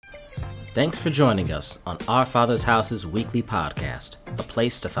Thanks for joining us on Our Father's House's weekly podcast, A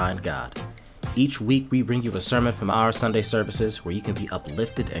Place to Find God. Each week we bring you a sermon from our Sunday services where you can be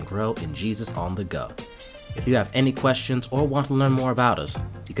uplifted and grow in Jesus on the go. If you have any questions or want to learn more about us,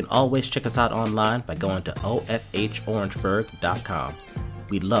 you can always check us out online by going to ofhorangeburg.com.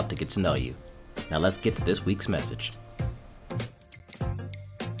 We'd love to get to know you. Now let's get to this week's message. Come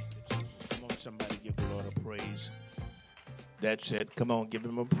on, somebody give the Lord a praise. That's it. Come on, give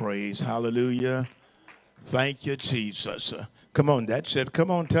him a praise. Hallelujah. Thank you, Jesus. Come on, that's it. Come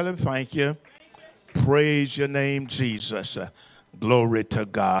on, tell him thank you. Praise your name, Jesus. Glory to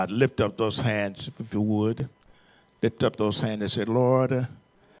God. Lift up those hands, if you would. Lift up those hands and say, Lord,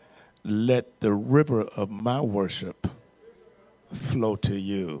 let the river of my worship flow to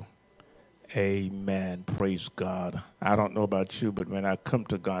you. Amen. Praise God. I don't know about you, but when I come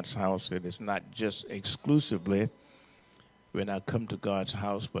to God's house, it is not just exclusively when I come to God's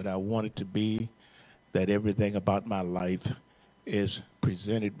house, but I want it to be that everything about my life is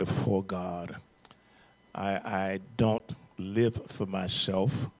presented before God. I don't live for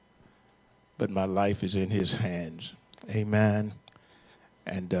myself, but my life is in his hands. Amen.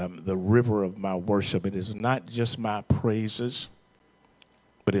 And the river of my worship, it is not just my praises,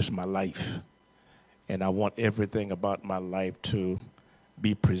 but it's my life. And I want everything about my life to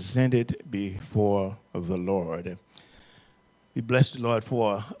be presented before the Lord. We bless the Lord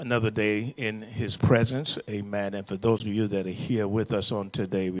for another day in his presence. Amen. And for those of you that are here with us on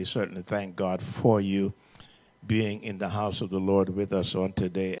today, we certainly thank God for you being in the house of the Lord with us on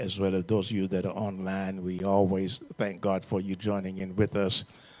today, as well as those of you that are online. We always thank God for you joining in with us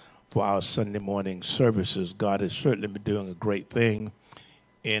for our Sunday morning services. God has certainly been doing a great thing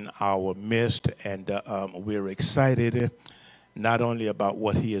in our midst, and we're excited not only about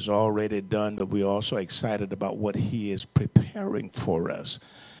what he has already done, but we're also excited about what he is preparing for us,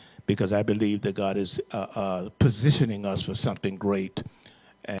 because I believe that God is positioning us for something great.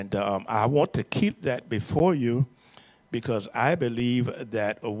 And I want to keep that before you, because I believe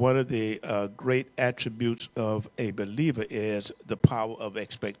that one of the great attributes of a believer is the power of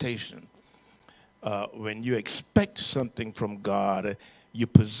expectation. When you expect something from God, you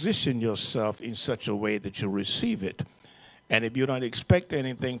position yourself in such a way that you receive it. And if you don't expect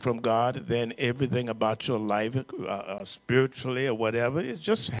anything from God, then everything about your life, spiritually or whatever, is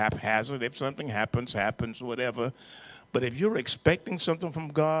just haphazard. If something happens, whatever. But if you're expecting something from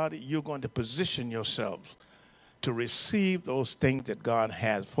God, you're going to position yourself to receive those things that God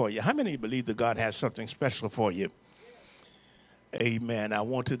has for you. How many believe that God has something special for you? Amen. I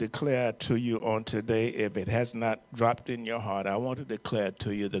want to declare to you on today, if it has not dropped in your heart, I want to declare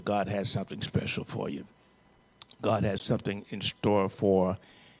to you that God has something special for you. God has something in store for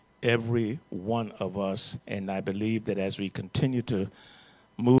every one of us, and I believe that as we continue to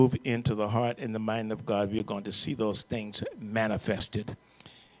move into the heart and the mind of God, we're going to see those things manifested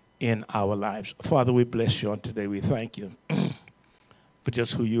in our lives. Father, we bless you on today. We thank you for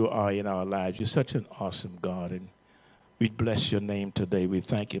just who you are in our lives. You're such an awesome God, and we bless your name today. We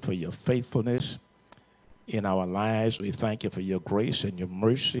thank you for your faithfulness in our lives. We thank you for your grace and your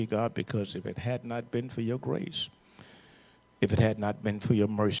mercy, God, because if it had not been for your grace, if it had not been for your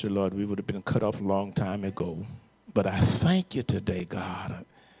mercy, Lord, we would have been cut off a long time ago. But I thank you today, God,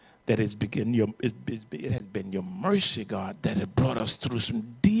 that it has been your mercy, God, that has brought us through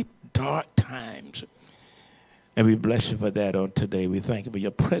some deep, dark times. And we bless you for that on today. We thank you for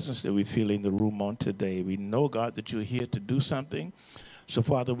your presence that we feel in the room on today. We know, God, that you're here to do something. So,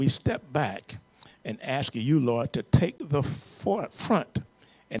 Father, we step back and ask you, Lord, to take the front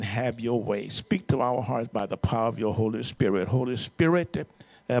and have your way. Speak to our hearts by the power of your Holy Spirit. Holy Spirit,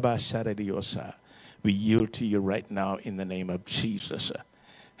 we yield to you right now in the name of Jesus.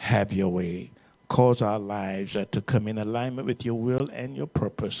 Have your way. Cause our lives to come in alignment with your will and your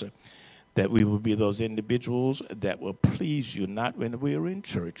purpose, that we will be those individuals that will please you, not when we are in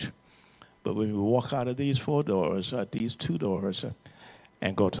church, but when we walk out of these four doors, these two doors,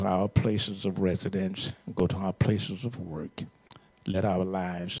 and go to our places of residence, go to our places of work. Let our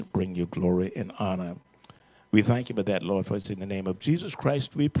lives bring you glory and honor. We thank you for that, Lord, for it's in the name of Jesus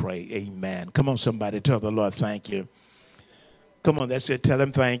Christ we pray. Amen. Come on, somebody, tell the Lord thank you. Come on, that's it. Tell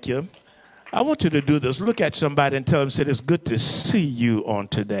him thank you. I want you to do this. Look at somebody and tell them, say, it's good to see you on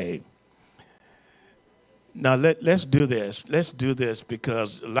today. Now, let's do this. Let's do this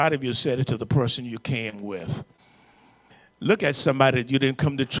because a lot of you said it to the person you came with. Look at somebody that you didn't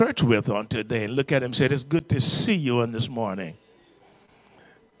come to church with on today and look at him and say, it's good to see you on this morning.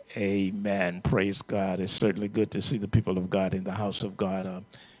 Amen. Praise God. It's certainly good to see the people of God in the house of God.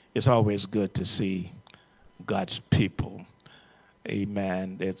 It's always good to see God's people.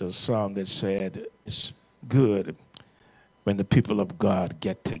 Amen. There's a song that said, it's good when the people of God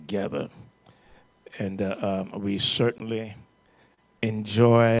get together. And we certainly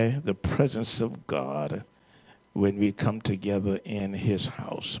enjoy the presence of God when we come together in his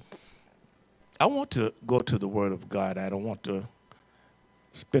house. I want to go to the Word of God. I don't want to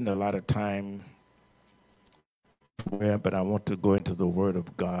spend a lot of time there, but I want to go into the Word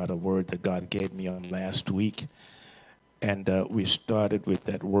of God, a word that God gave me on last week. And we started with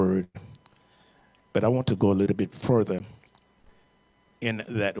that word. But I want to go a little bit further in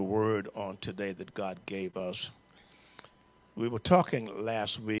that word on today that God gave us. We were talking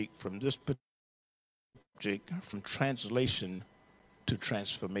last week from this subject, from translation to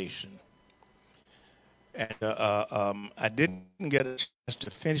transformation. And I didn't get a chance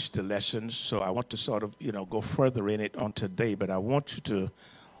to finish the lessons, so I want to sort of, go further in it on today. But I want you to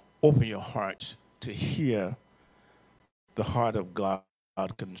open your hearts to hear the heart of God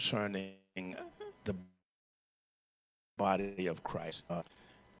concerning the body of Christ.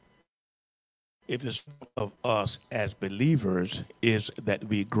 If it's of us as believers is that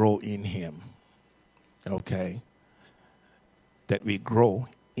we grow in him, okay? That we grow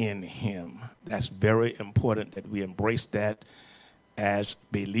in him. That's very important that we embrace that as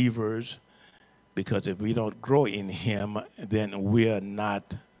believers, because if we don't grow in him, then we're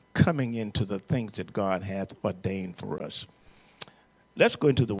not coming into the things that God hath ordained for us. Let's go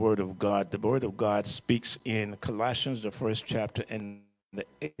into the Word of God. The Word of God speaks in Colossians, the first chapter, and the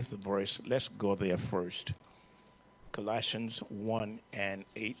 8th verse. Let's go there first. Colossians 1 and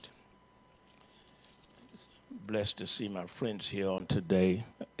 8. Blessed to see my friends here on today.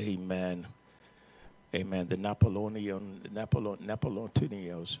 Amen. Amen. The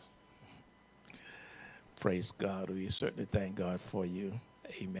Napolitanios. Praise God. We certainly thank God for you.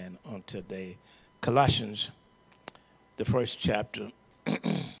 Amen. On today. Colossians, the first chapter,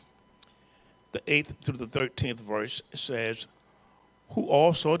 the 8th through the 13th verse says, who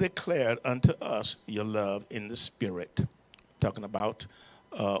also declared unto us your love in the Spirit. Talking about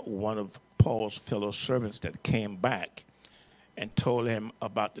one of Paul's fellow servants that came back and told him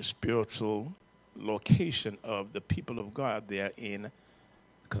about the spiritual location of the people of God there in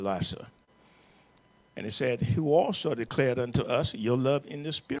Colossae. And he said, who also declared unto us your love in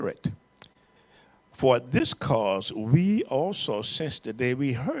the Spirit. For this cause we also, since the day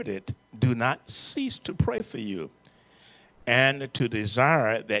we heard it, do not cease to pray for you, and to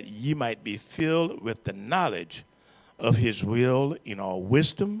desire that ye might be filled with the knowledge of his will in all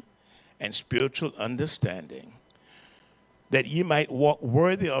wisdom and spiritual understanding, that ye might walk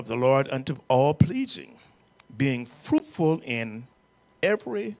worthy of the Lord unto all pleasing, being fruitful in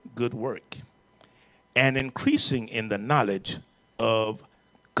every good work, and increasing in the knowledge of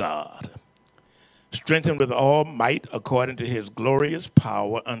God, strengthened with all might according to his glorious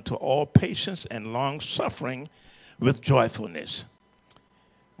power unto all patience and long suffering with joyfulness,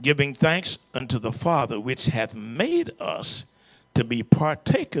 giving thanks unto the Father, which hath made us to be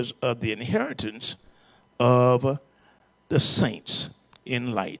partakers of the inheritance of the saints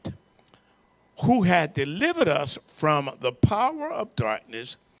in light, who had delivered us from the power of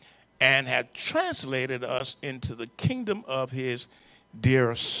darkness and had translated us into the kingdom of his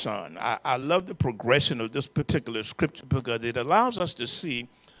dear Son. I love the progression of this particular scripture because it allows us to see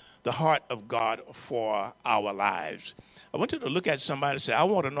the heart of God for our lives. I want you to look at somebody and say, I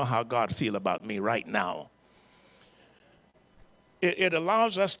want to know how God feels about me right now. It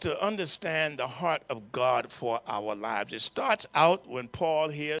allows us to understand the heart of God for our lives. It starts out when Paul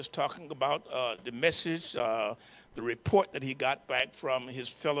here is talking about the message, the report that he got back from his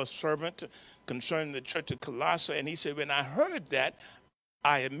fellow servant concerning the church of Colossae. And he said, when I heard that,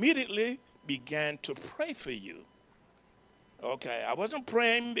 I immediately began to pray for you. Okay, I wasn't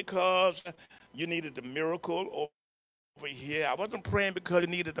praying because you needed a miracle over here. I wasn't praying because you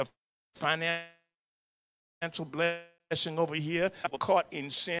needed a financial blessing over here. I was caught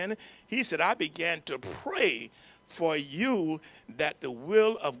in sin. He said, I began to pray for you that the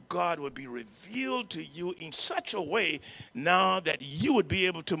will of God would be revealed to you in such a way now that you would be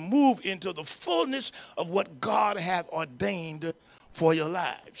able to move into the fullness of what God hath ordained for your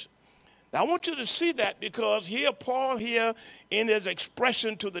lives. Now, I want you to see that because here, Paul here, in his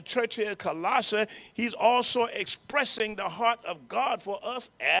expression to the church here at Colossae, he's also expressing the heart of God for us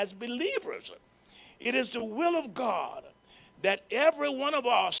as believers. It is the will of God that every one of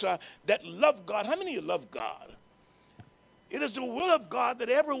us that love God, how many of you love God? It is the will of God that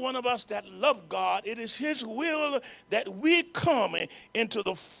every one of us that love God, it is his will that we come into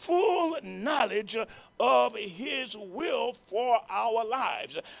the full knowledge of his will for our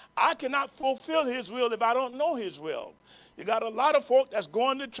lives. I cannot fulfill his will if I don't know his will. You got a lot of folk that's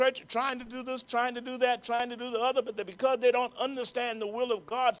going to church trying to do this, trying to do that, trying to do the other, but because they don't understand the will of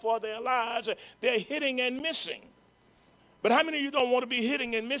God for their lives, they're hitting and missing. But how many of you don't want to be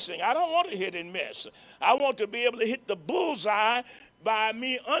hitting and missing? I don't want to hit and miss. I want to be able to hit the bullseye by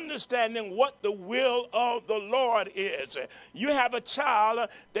me understanding what the will of the Lord is. You have a child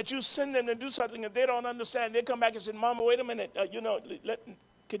that you send them to do something and they don't understand. They come back and say, Mama, wait a minute,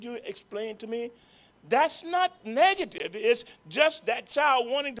 could you explain to me? That's not negative. It's just that child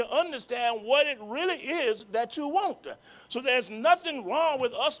wanting to understand what it really is that you want. So there's nothing wrong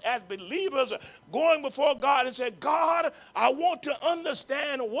with us as believers going before God and saying, God, I want to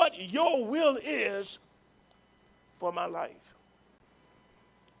understand what your will is for my life.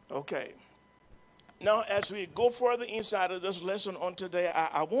 Okay. Now, as we go further inside of this lesson on today,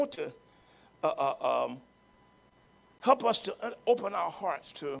 I want to help us to open our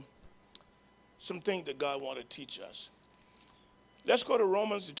hearts to some things that God wants to teach us. Let's go to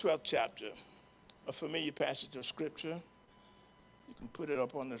Romans, the 12th chapter, a familiar passage of Scripture. You can put it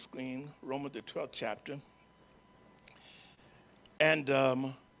up on the screen, Romans, the 12th chapter. And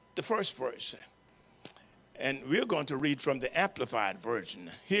the first verse. And we're going to read from the Amplified Version.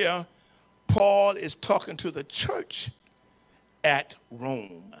 Here, Paul is talking to the church at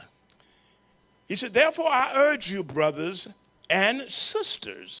Rome. He said, therefore, I urge you, brothers and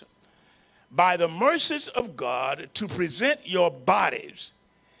sisters, by the mercies of God, to present your bodies,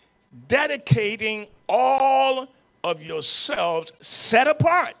 dedicating all of yourselves set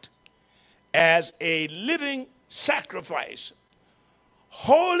apart as a living sacrifice,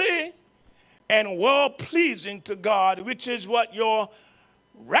 holy and well-pleasing to God, which is what your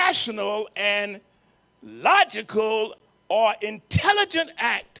rational and logical or intelligent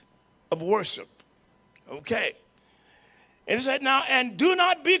act of worship. Okay. And it said, now, and do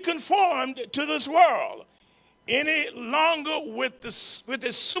not be conformed to this world any longer with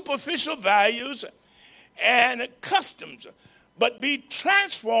its superficial values and customs, but be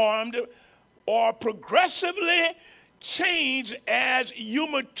transformed or progressively changed as you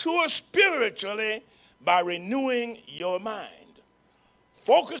mature spiritually by renewing your mind,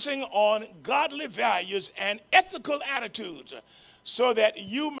 focusing on godly values and ethical attitudes, so that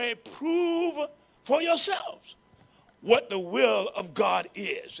you may prove for yourselves what the will of God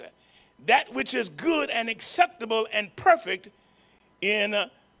is, that which is good and acceptable and perfect in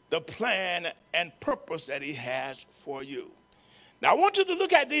the plan and purpose that he has for you. Now, I want you to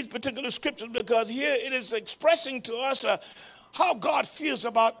look at these particular scriptures because here it is expressing to us how God feels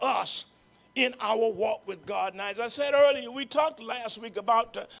about us in our walk with God. Now, as I said earlier, we talked last week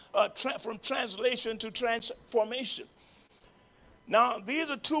about from translation to transformation. Now, these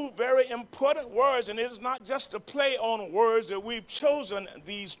are two very important words, and it's not just a play on words that we've chosen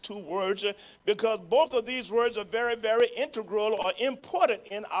these two words because both of these words are very, very integral or important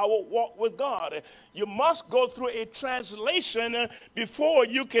in our walk with God. You must go through a translation before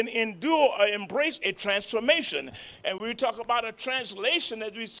you can endure or embrace a transformation. And we talk about a translation,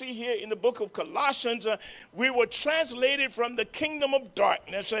 as we see here in the book of Colossians, we were translated from the kingdom of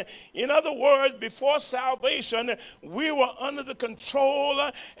darkness. In other words, before salvation, we were under the control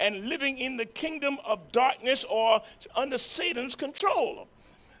and living in the kingdom of darkness or under Satan's control.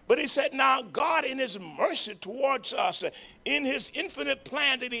 But he said, now God in his mercy towards us, in his infinite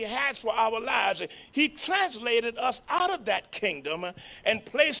plan that he has for our lives, he translated us out of that kingdom and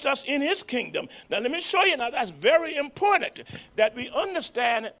placed us in his kingdom. Now let me show you now that's very important that we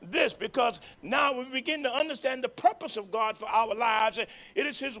understand this, because now we begin to understand the purpose of God for our lives. It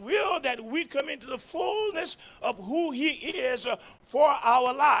is his will that we come into the fullness of who he is for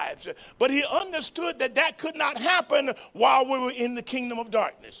our lives. But he understood that that could not happen while we were in the kingdom of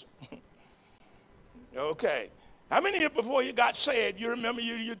darkness. Okay. How many of you before you got saved, you remember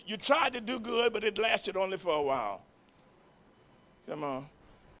you tried to do good, but it lasted only for a while? Come on.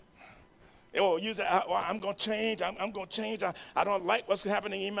 Oh, you say, well, I'm going to change. I'm going to change. I don't like what's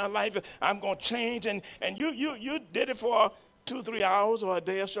happening in my life. I'm going to change. And you did it for 2-3 hours or a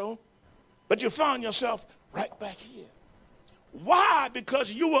day or so. But you found yourself right back here. Why?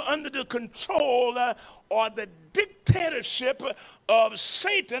 Because you were under the control or the dictatorship of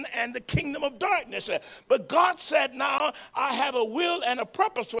Satan and the kingdom of darkness. But God said, now I have a will and a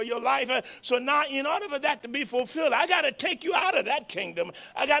purpose for your life. So now in order for that to be fulfilled, I got to take you out of that kingdom.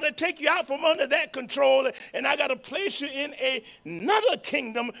 I got to take you out from under that control, and I got to place you in another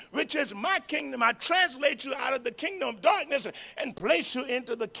kingdom, which is my kingdom. I translate you out of the kingdom of darkness and place you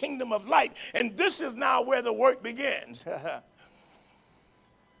into the kingdom of light. And this is now where the work begins.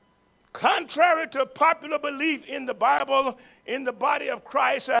 Contrary to popular belief in the Bible, in the body of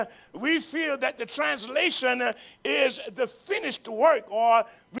Christ, we feel that the translation is the finished work, or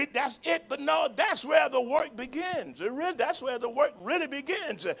that's it. But no, that's where the work begins. That's where the work really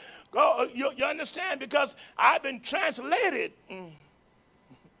begins. You understand? Because I've been translated.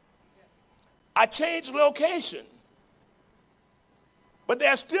 I changed location. But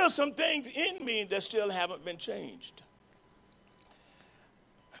there's still some things in me that still haven't been changed.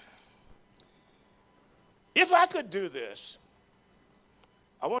 If I could do this,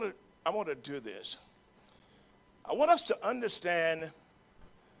 I want to do this. I want us to understand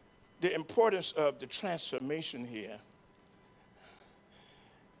the importance of the transformation here.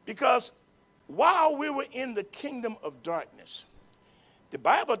 Because while we were in the kingdom of darkness, the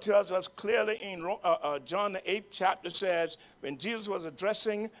Bible tells us clearly in John the 8th chapter says, when Jesus was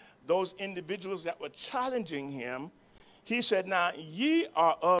addressing those individuals that were challenging him, he said, now ye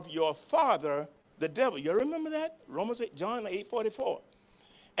are of your father, the devil. You remember that? John 8:44.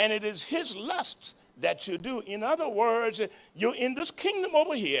 And it is his lusts that you do. In other words, you're in this kingdom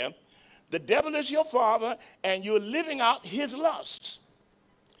over here. The devil is your father, and you're living out his lusts.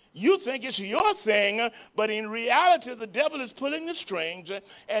 You think it's your thing, but in reality, the devil is pulling the strings,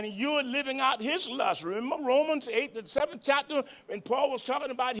 and you're living out his lust. Remember Romans 8, the 7th chapter, when Paul was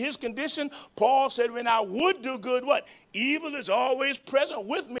talking about his condition? Paul said, when I would do good, what? Evil is always present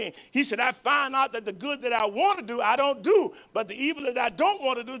with me. He said, I find out that the good that I want to do, I don't do. But the evil that I don't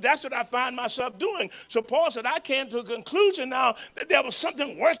want to do, that's what I find myself doing. So Paul said, I came to a conclusion now that there was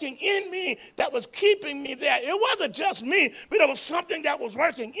something working in me that was keeping me there. It wasn't just me, but there was something that was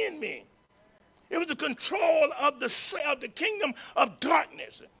working in me. It was the control of the kingdom of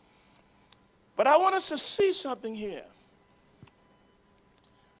darkness. But I want us to see something here.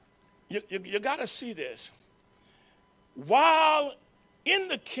 You got to see this. While in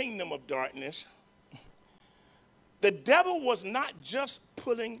the kingdom of darkness, the devil was not just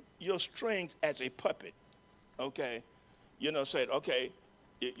pulling your strings as a puppet, okay? Said, okay,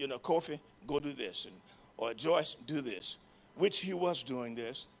 Kofi, go do this, or Joyce, do this, which he was doing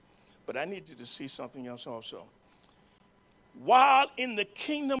this. But I need you to see something else also. While in the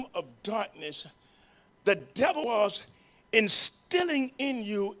kingdom of darkness, the devil was instilling in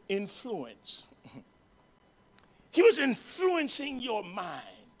you influence. He was influencing your mind.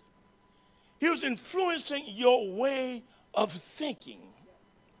 He was influencing your way of thinking.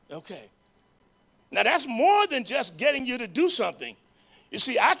 Okay. Now that's more than just getting you to do something. You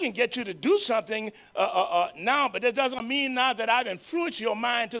see, I can get you to do something now, but that doesn't mean now that I've influenced your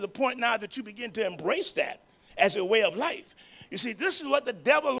mind to the point now that you begin to embrace that as a way of life. You see, this is what the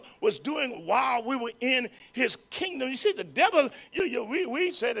devil was doing while we were in his kingdom. You see, the devil,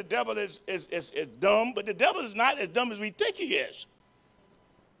 we say the devil is dumb, but the devil is not as dumb as we think he is.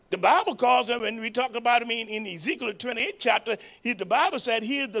 The Bible calls him, and we talk about him in Ezekiel 28th chapter, the Bible said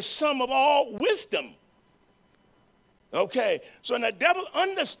he is the sum of all wisdom. Okay, so the devil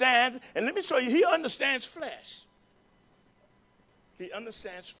understands, and let me show you, he understands flesh. He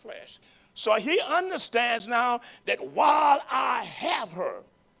understands flesh. So he understands now that while I have her,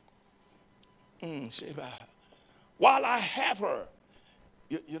 while I have her,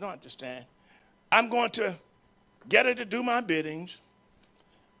 you don't understand, I'm going to get her to do my biddings.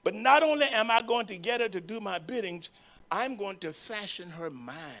 But not only am I going to get her to do my biddings, I'm going to fashion her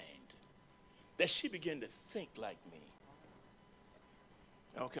mind that she begin to think like me.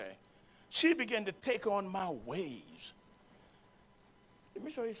 Okay. She began to take on my ways. Let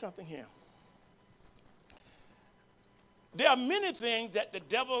me show you something here. There are many things that the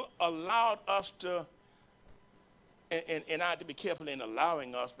devil allowed us to, and I have to be careful in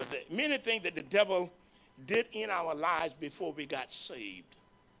allowing us, but there are many things that the devil did in our lives before we got saved,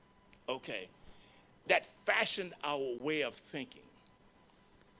 okay, that fashioned our way of thinking.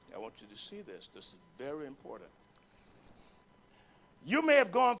 I want you to see this. This is very important. You may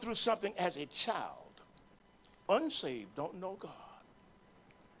have gone through something as a child, unsaved, don't know God,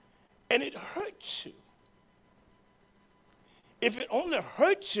 and it hurts you. If it only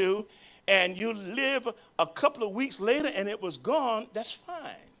hurts you and you live a couple of weeks later and it was gone, that's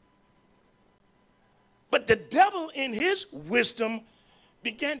fine. But the devil in his wisdom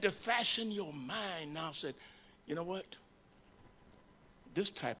began to fashion your mind now, said, you know what?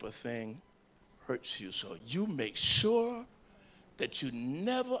 This type of thing hurts you, so you make sure that you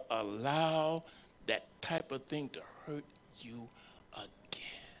never allow that type of thing to hurt you again.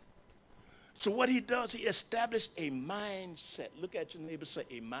 So what he does, he established a mindset. Look at your neighbor, say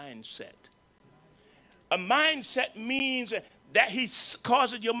a mindset. A mindset means that he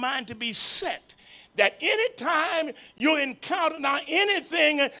causes your mind to be set, that anytime you encounter now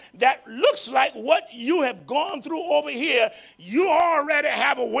anything that looks like what you have gone through over here, you already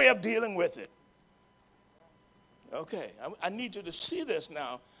have a way of dealing with it. Okay, I need you to see this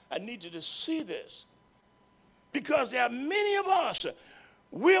now. I need you to see this. Because there are many of us,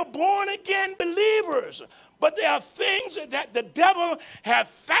 we're born again believers, but there are things that the devil have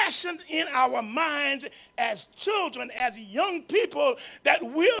fashioned in our minds as children, as young people, that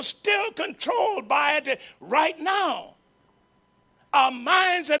we're still controlled by it right now. Our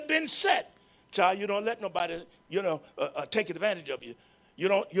minds have been set. Child, you don't let nobody, take advantage of you. You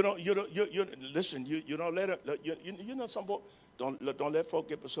don't listen, you don't let it, some folk, don't let folk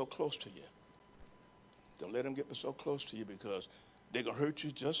get so close to you. Don't let them get so close to you, because they're going to hurt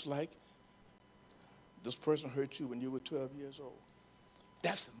you just like this person hurt you when you were 12 years old.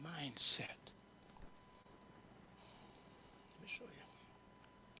 That's the mindset. Let me show you.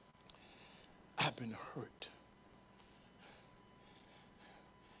 I've been hurt.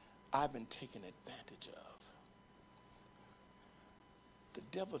 I've been taken advantage of. The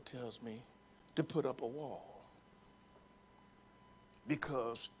devil tells me to put up a wall,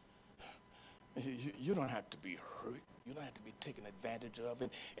 because you don't have to be hurt. You don't have to be taken advantage of.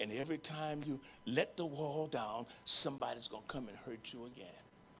 And every time you let the wall down, somebody's going to come and hurt you again.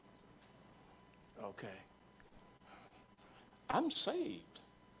 Okay. I'm saved.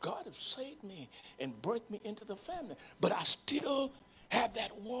 God has saved me and birthed me into the family. But I still have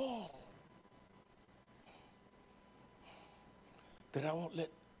that wall that I won't let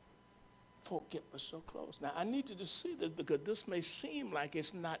folk get so close. Now, I need you to see this, because this may seem like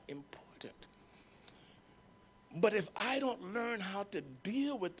it's not important. But if I don't learn how to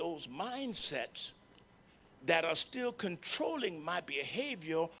deal with those mindsets that are still controlling my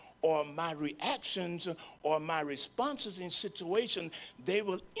behavior or my reactions or my responses in situations, they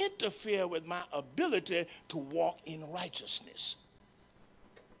will interfere with my ability to walk in righteousness.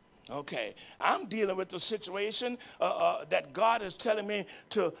 Okay, I'm dealing with the situation that God is telling me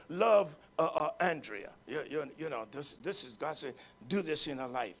to love Andrea. This is God said, do this in her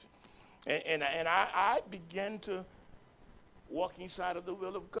life. And I began to walk inside of the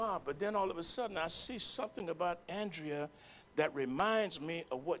will of God. But then all of a sudden, I see something about Andrea that reminds me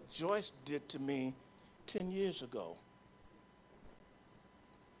of what Joyce did to me 10 years ago.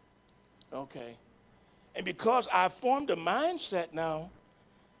 Okay. And because I formed a mindset now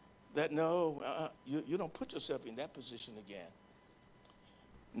that, you don't put yourself in that position again.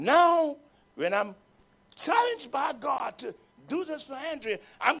 Now, when I'm challenged by God to do this for Andrea,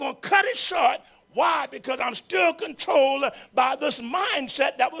 I'm going to cut it short. Why? Because I'm still controlled by this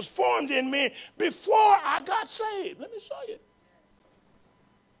mindset that was formed in me before I got saved. Let me show you.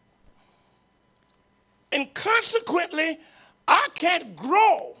 And consequently, I can't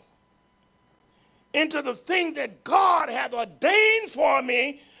grow into the thing that God has ordained for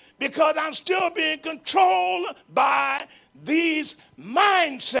me, because I'm still being controlled by these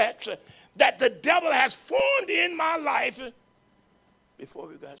mindsets that the devil has formed in my life before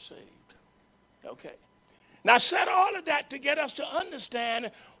we got saved. Okay. Now, I said all of that to get us to understand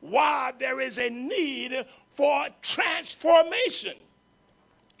why there is a need for transformation.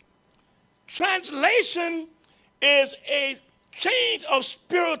 Translation is a change of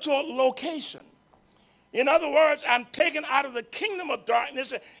spiritual location. In other words, I'm taken out of the kingdom of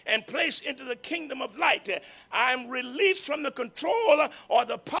darkness and placed into the kingdom of light. I'm released from the control or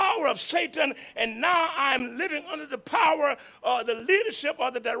the power of Satan, and now I'm living under the power or the leadership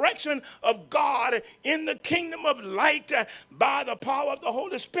or the direction of God in the kingdom of light by the power of the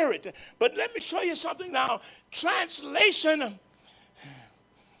Holy Spirit. But let me show you something now. Translation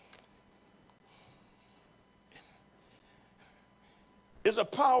is a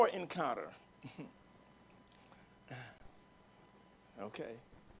power encounter. Okay.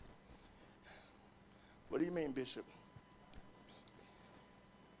 What do you mean, Bishop?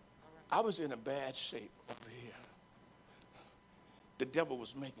 I was in a bad shape over here. The devil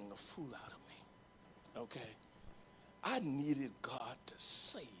was making a fool out of me. Okay. I needed God to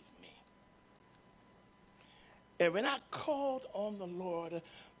save me. And when I called on the Lord,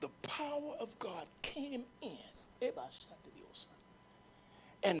 the power of God came in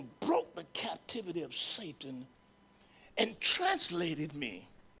and broke the captivity of Satan and translated me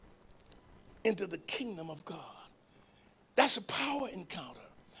into the kingdom of God. That's a power encounter.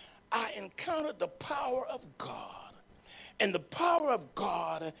 I encountered the power of God, and the power of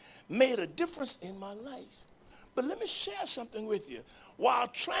God made a difference in my life. But let me share something with you. While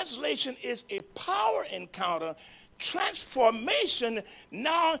translation is a power encounter, transformation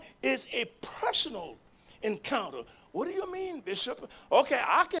now is a personal encounter. What do you mean, Bishop? Okay,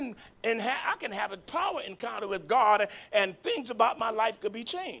 I can have a power encounter with God, and things about my life could be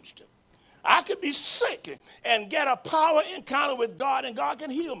changed. I could be sick and get a power encounter with God, and God can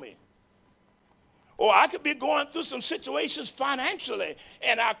heal me. Or I could be going through some situations financially,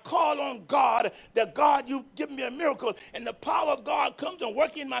 and I call on God, that God, you give me a miracle, and the power of God comes and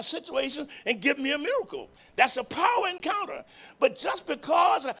works in my situation and give me a miracle. That's a power encounter. But just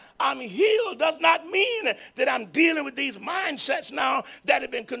because I'm healed does not mean that I'm dealing with these mindsets now that have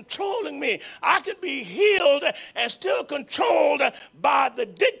been controlling me. I could be healed and still controlled by the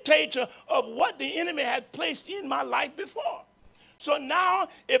dictator of what the enemy had placed in my life before. So now,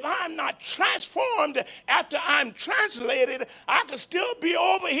 if I'm not transformed after I'm translated, I could still be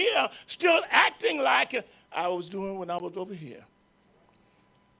over here, still acting like I was doing when I was over here.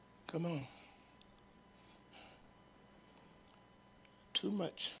 Come on. Too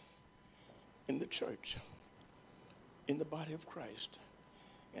much in the church, in the body of Christ.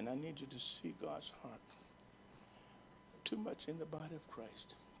 And I need you to see God's heart. Too much in the body of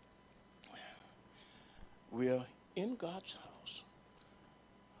Christ. We are in God's house.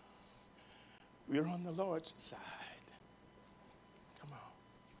 We're on the Lord's side. Come on.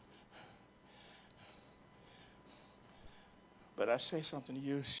 But I say something to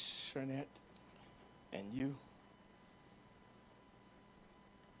you, Shernette, and you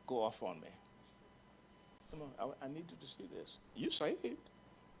go off on me. Come on, I need you to see this. You saved.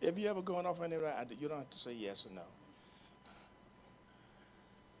 Have you ever gone off on anybody? You don't have to say yes or no.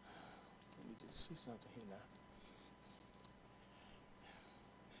 I need you to see something here now.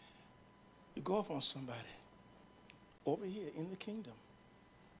 You go off on somebody over here in the kingdom.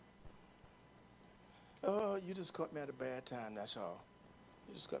 Oh, you just caught me at a bad time, that's all.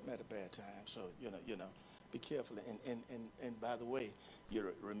 You just caught me at a bad time. So, you know, be careful. And by the way, you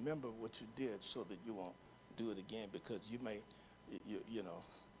remember what you did so that you won't do it again, because you may, you know.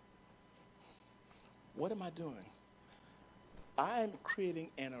 What am I doing? I am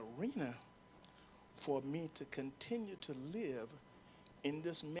creating an arena for me to continue to live in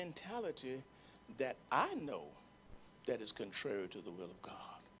this mentality that I know that is contrary to the will of God.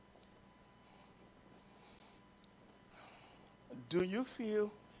 Do you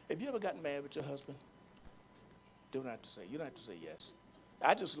feel, have you ever gotten mad with your husband? You don't have to say yes.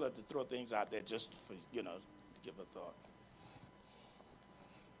 I just love to throw things out there just for, to give a thought.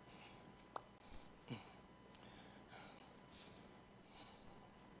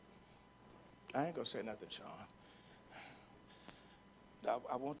 I ain't gonna say nothing, Sean.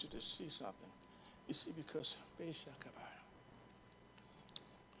 I want you to see something. You see, because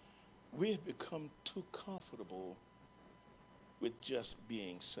we have become too comfortable with just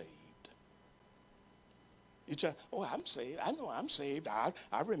being saved. You try, I'm saved. I know I'm saved. I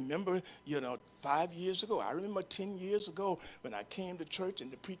remember, 5 years ago. I remember 10 years ago when I came to church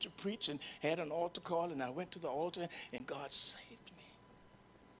and the preacher preached and had an altar call, and I went to the altar and God saved me.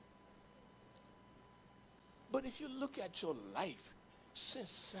 But if you look at your life, since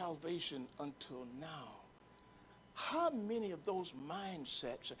salvation until now, how many of those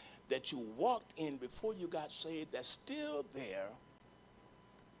mindsets that you walked in before you got saved that's still there,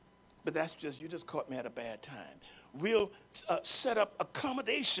 but you just caught me at a bad time. We'll set up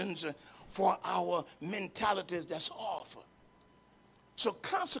accommodations for our mentalities that's off. So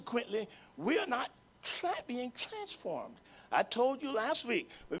consequently, we're not being transformed. I told you last week,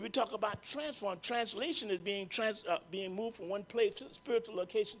 when we talk about translation is being moved from one place, spiritual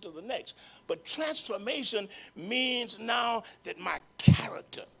location, to the next. But transformation means now that my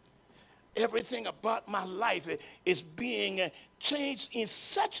character, everything about my life is being changed in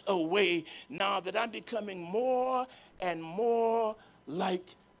such a way now that I'm becoming more and more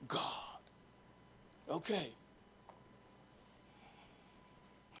like God. Okay.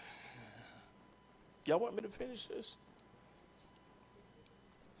 Y'all want me to finish this?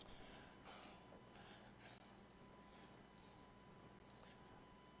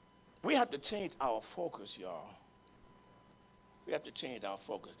 We have to change our focus, y'all. We have to change our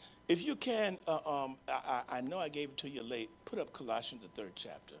focus. If you can, I know I gave it to you late. Put up Colossians, the 3rd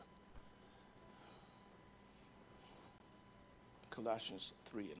chapter. Colossians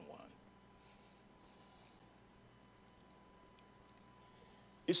 3:1.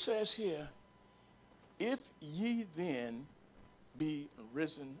 It says here, if ye then be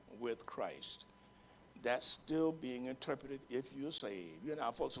risen with Christ. That's still being interpreted if you're saved.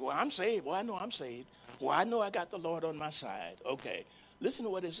 Folks say, well, I'm saved. Well, I know I'm saved. Well, I know I got the Lord on my side. Okay. Listen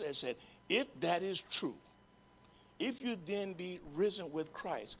to what it says. If that is true, if you then be risen with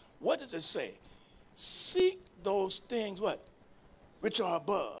Christ, what does it say? Seek those things, what? Which are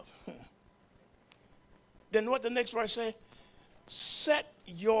above. Then what the next verse say? Set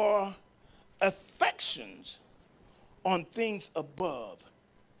your affections on things above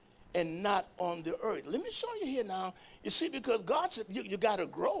and not on the earth. Let me show you here now. You see, because God said you got to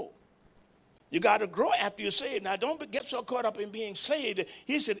grow. You got to grow after you're saved. Now, don't get so caught up in being saved.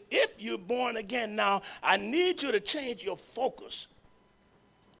 He said, if you're born again now, I need you to change your focus.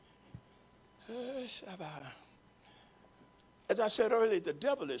 As I said earlier, the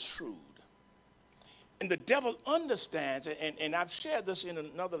devil is shrewd. And the devil understands, and I've shared this in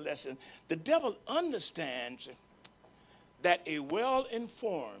another lesson, the devil understands that a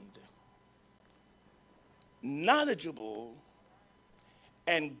well-informed, knowledgeable,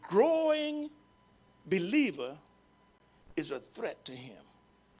 and growing believer is a threat to him,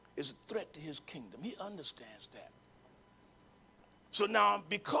 is a threat to his kingdom. He understands that. So now,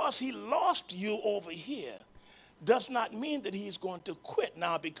 because he lost you over here, does not mean that he's going to quit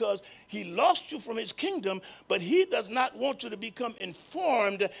now, because he lost you from his kingdom, but he does not want you to become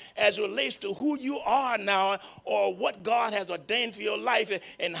informed as it relates to who you are now or what God has ordained for your life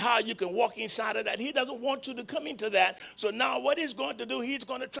and how you can walk inside of that. He doesn't want you to come into that. So now what he's going to do, he's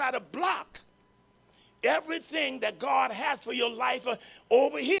going to try to block everything that God has for your life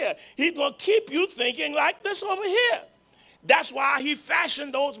over here. He's going to keep you thinking like this over here. That's why he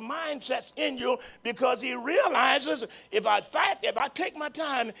fashioned those mindsets in you, because he realizes if I take my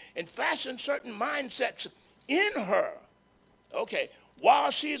time and fashion certain mindsets in her, okay, while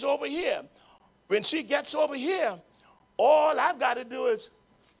she's over here, when she gets over here, all I've got to do is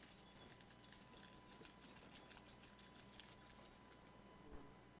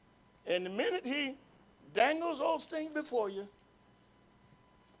and the minute he dangles those things before you,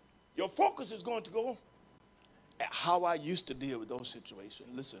 your focus is going to go how I used to deal with those situations.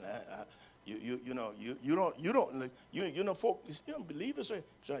 Listen, you don't focus. You don't believe it, so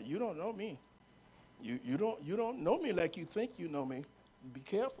you don't know me. You don't know me like you think you know me. Be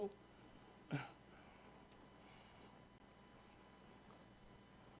careful.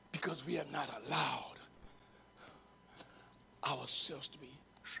 Because we have not allowed ourselves to be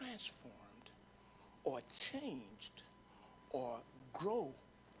transformed or changed or grow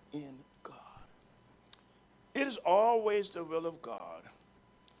in God. It is always the will of God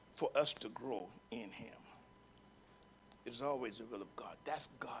for us to grow in him. It is always the will of God. That's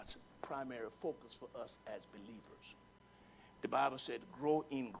God's primary focus for us as believers. The Bible said, grow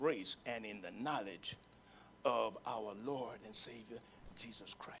in grace and in the knowledge of our Lord and Savior,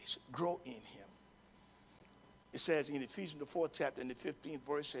 Jesus Christ. Grow in him. It says in Ephesians, the 4th chapter, in the 15th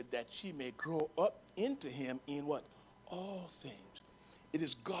verse, said that she may grow up into him in what? All things. It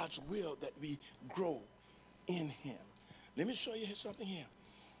is God's will that we grow in him. Let me show you something here.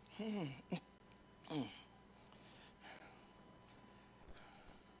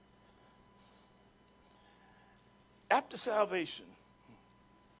 After salvation,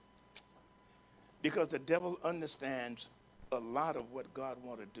 because the devil understands a lot of what God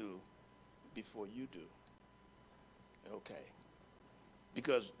wants to do before you do. Okay.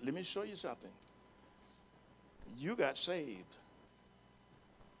 Because let me show you something. You got saved,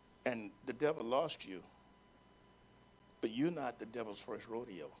 and the devil lost you. But you're not the devil's first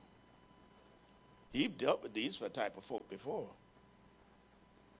rodeo. He dealt with these type of folk before.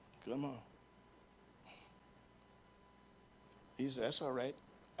 Come on. He said, that's all right.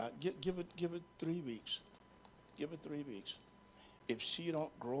 Give it 3 weeks. Give it 3 weeks. If she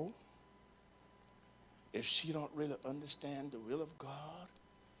don't grow, if she don't really understand the will of God,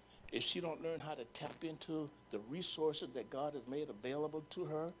 if she don't learn how to tap into the resources that God has made available to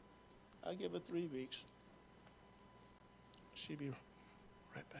her, I'll give her 3 weeks. She'll be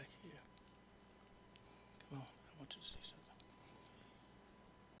right back here. Come on, I want you to see something.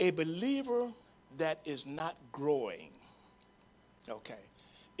 A believer that is not growing, okay,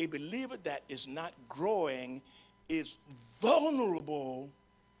 a believer that is not growing is vulnerable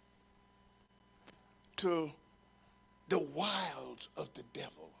to the wiles of the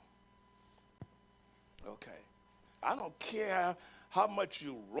devil. Okay, I don't care how much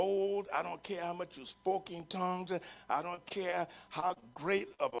you rolled. I don't care how much you spoke in tongues. I don't care how great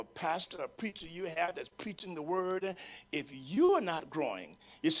of a pastor or preacher you have that's preaching the word. If you are not growing,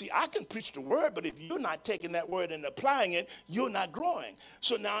 you see, I can preach the word, but if you're not taking that word and applying it, you're not growing.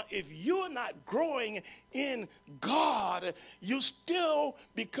 So now, if you're not growing in God, you still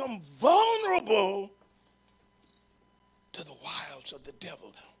become vulnerable to the wiles of the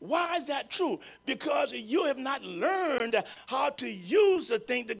devil. Why is that true? Because you have not learned how to use the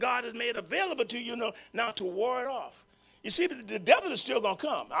thing that God has made available to you now to ward off. You see, the devil is still going to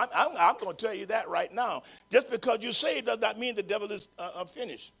come. I'm going to tell you that right now. Just because you're saved does not mean the devil is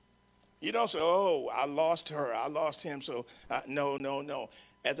finished. You don't say, oh, I lost her, I lost him. So, no, no, no.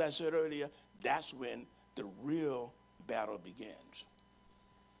 As I said earlier, that's when the real battle begins.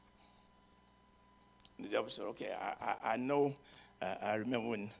 The devil said, okay, I know. I remember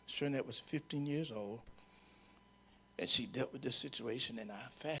when Shernette was 15 years old, and she dealt with this situation, and I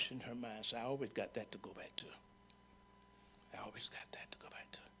fashioned her mind. So I always got that to go back to. I always got that to go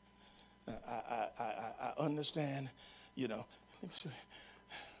back to. I understand, you know. Let me show you.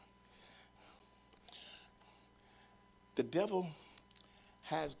 The devil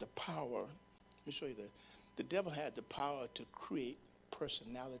has the power. Let me show you that. The devil has the power to create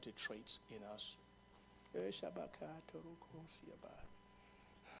personality traits in us.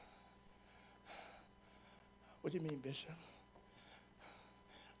 What do you mean, Bishop?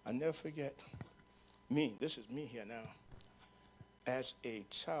 I'll never forget me. This is me here now. As a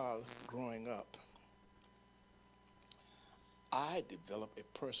child growing up, I developed a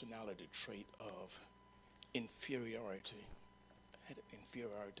personality trait of inferiority. I had an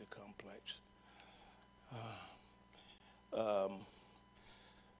inferiority complex.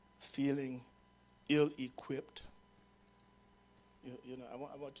 Feeling ill-equipped. You know, I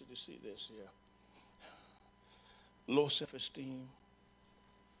want you to see this here. Low self-esteem.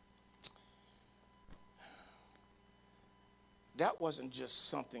 That wasn't just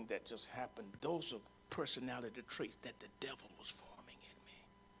something that just happened. Those are personality traits that the devil was forming in me.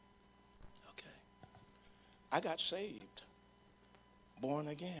 Okay. I got saved, born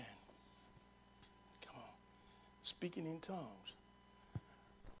again. Come on. Speaking in tongues.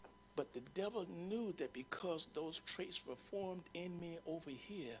 But the devil knew that because those traits were formed in me over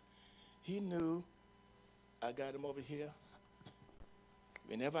here, he knew I got him over here.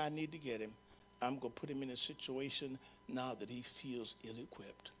 Whenever I need to get him, I'm going to put him in a situation now that he feels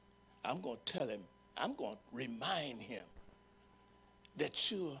ill-equipped. I'm going to tell him, I'm going to remind him that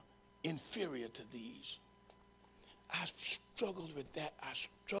you're inferior to these. I struggled with that. I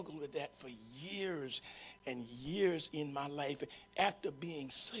struggled with that for years and years in my life after being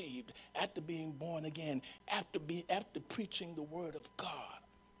saved, after being born again, after preaching the word of God.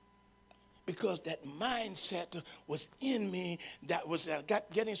 Because that mindset was in me that was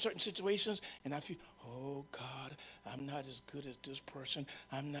getting certain situations, and I feel, oh God, I'm not as good as this person.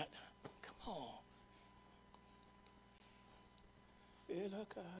 I'm not. Come on.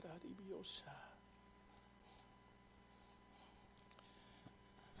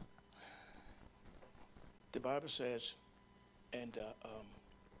 The Bible says, and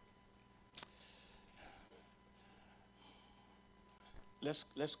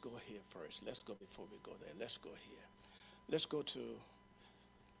let's go here first. Let's go before we go there. Let's go here. Let's go to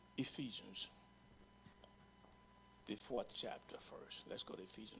Ephesians, the 4th chapter first. Let's go to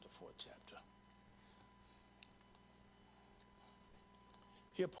Ephesians, the 4th chapter.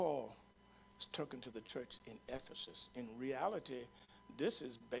 Here Paul is talking to the church in Ephesus. In reality, this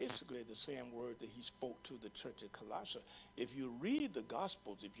is basically the same word that he spoke to the church at Colossae. If you read the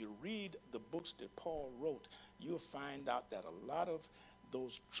Gospels, if you read the books that Paul wrote, you'll find out that a lot of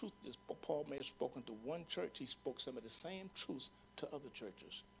those truths that Paul may have spoken to one church, he spoke some of the same truths to other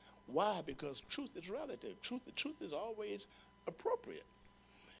churches. Why? Because truth is relative. The truth is always appropriate.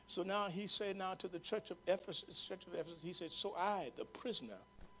 So now he said now to the church of Ephesus, he said, so I, the prisoner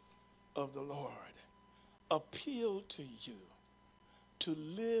of the Lord, appeal to you to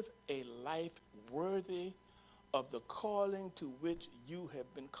live a life worthy of the calling to which you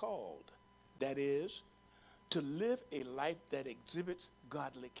have been called. That is, to live a life that exhibits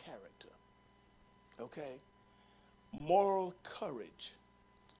godly character, okay? Moral courage,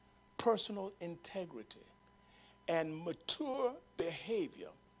 personal integrity, and mature behavior.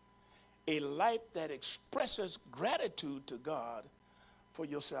 A life that expresses gratitude to God for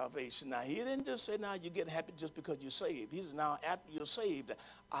your salvation. Now, he didn't just say, now you get happy just because you're saved. He said, now after you're saved,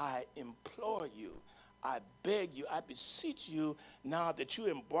 I implore you, I beg you, I beseech you now that you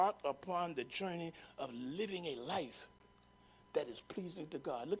embark upon the journey of living a life that is pleasing to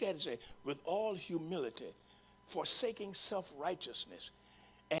God. Look at it and say, with all humility, forsaking self-righteousness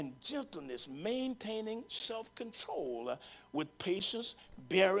and gentleness, maintaining self-control with patience,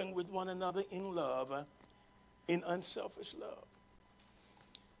 bearing with one another in love, in unselfish love.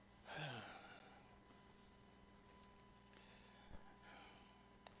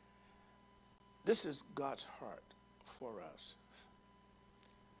 This is God's heart for us.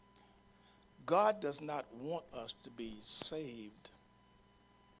 God does not want us to be saved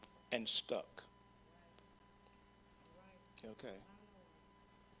and stuck. Okay.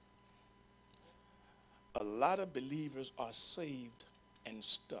 A lot of believers are saved and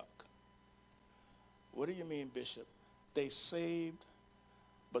stuck. What do you mean, Bishop? They saved,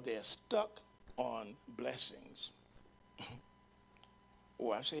 but they're stuck on blessings.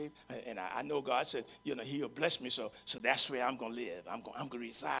 Oh, I say, and I know God said, he'll bless me, so that's where I'm going to live. I'm going to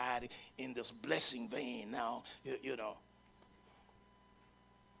reside in this blessing vein now,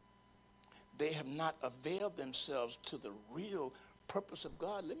 They have not availed themselves to the real purpose of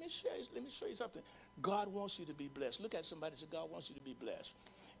God. Let me show you something. God wants you to be blessed. Look at somebody and say, God wants you to be blessed.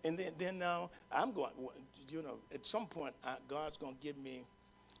 And then now I'm going, at some point, God's going to give me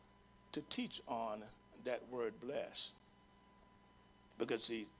to teach on that word bless. Because,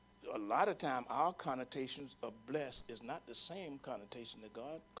 see, a lot of time our connotations of blessed is not the same connotation that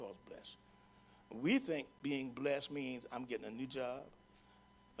God calls blessed. We think being blessed means I'm getting a new job,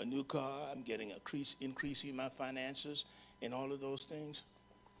 a new car, I'm getting increase in my finances, and all of those things.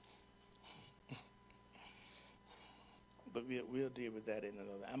 But we'll deal with that in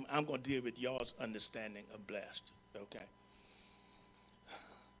another. I'm going to deal with y'all's understanding of blessed, okay?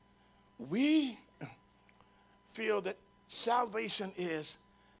 We feel that salvation is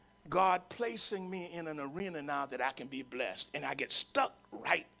God placing me in an arena now that I can be blessed, and I get stuck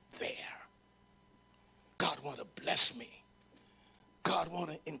right there. God want to bless me. God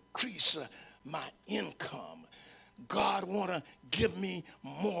want to increase my income. God want to give me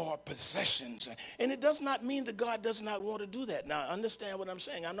more possessions. And it does not mean that God does not want to do that. Now, understand what I'm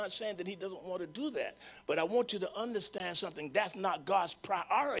saying. I'm not saying that he doesn't want to do that. But I want you to understand something. That's not God's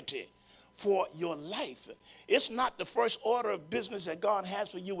priority for your life. It's not the first order of business that God has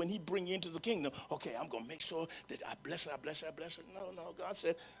for you when he brings you into the kingdom. Okay, I'm going to make sure that I bless her. No, God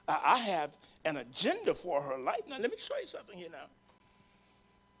said, I have an agenda for her life. Now, let me show you something here now.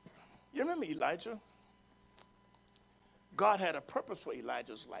 You remember Elijah? God had a purpose for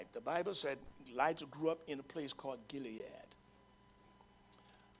Elijah's life. The Bible said Elijah grew up in a place called Gilead,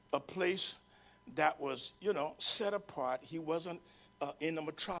 a place that was, set apart. He wasn't in the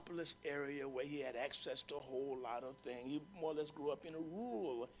metropolis area where he had access to a whole lot of things. He more or less grew up in a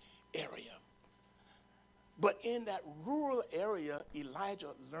rural area. But in that rural area,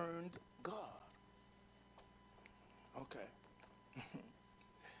 Elijah learned God. Okay.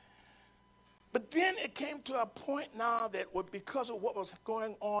 But then it came to a point now that because of what was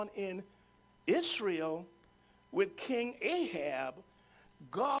going on in Israel with King Ahab,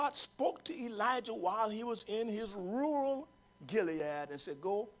 God spoke to Elijah while he was in his rural Gilead and said,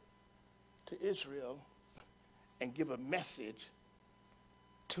 go to Israel and give a message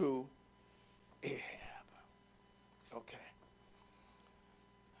to Ahab. Okay.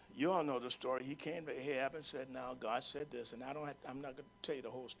 You all know the story. He came to Ahab and said, now God said this, and I'm not going to tell you the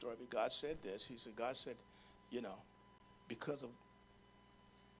whole story, but God said this. He said, God said, because of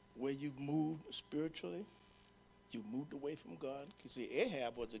where you've moved spiritually, you moved away from God. You see,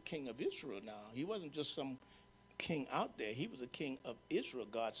 Ahab was the king of Israel now. He wasn't just some king out there. He was the king of Israel,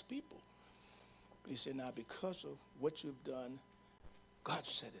 God's people. But he said, now because of what you've done, God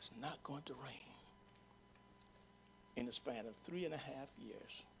said it's not going to rain in the span of 3.5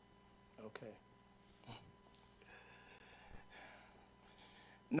 years. Okay.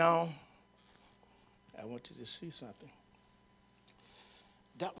 Now, I want you to see something.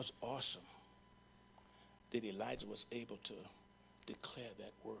 That was awesome that Elijah was able to declare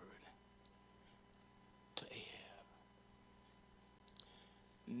that word to Ahab.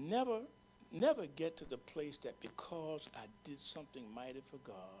 Never get to the place that because I did something mighty for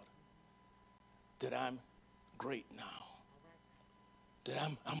God, that I'm great now. That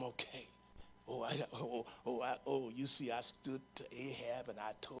I'm okay. You see, I stood to Ahab and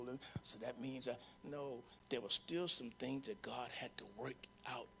I told him, so that means no, there were still some things that God had to work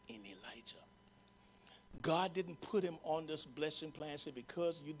out in Elijah. God didn't put him on this blessing plan, say,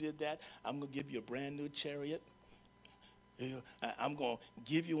 because you did that, I'm going to give you a brand new chariot. I'm going to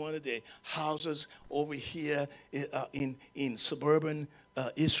give you one of the houses over here in suburban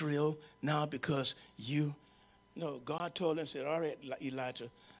Israel now because No, God told him, said, all right, Elijah,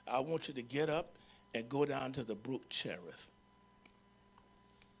 I want you to get up and go down to the brook Cherith.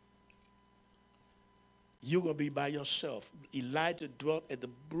 You're going to be by yourself. Elijah dwelt at the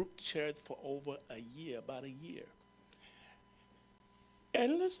brook Cherith for over about a year.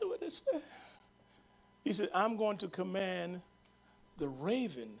 And listen what it said. He said, I'm going to command the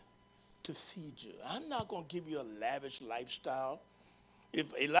raven to feed you. I'm not going to give you a lavish lifestyle.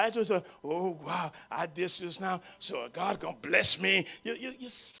 If Elijah said, oh, wow, I did this now, so God going to bless me. You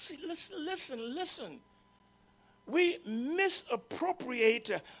see, listen. We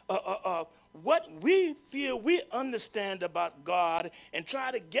misappropriate what we feel we understand about God and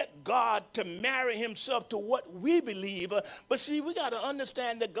try to get God to marry himself to what we believe. But see, we got to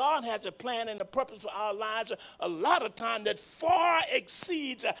understand that God has a plan and a purpose for our lives a lot of time that far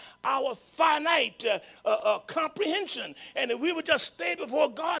exceeds our finite comprehension. And if we would just stay before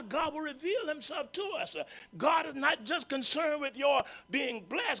God, God will reveal himself to us. God is not just concerned with your being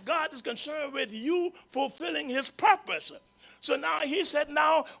blessed. God is concerned with you fulfilling his purpose. So now he said,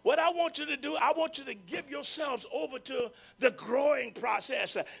 now what I want you to do, I want you to give yourselves over to the growing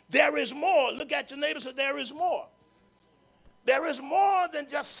process. There is more. Look at your neighbor and say, there is more. There is more than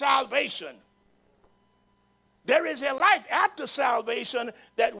just salvation. There is a life after salvation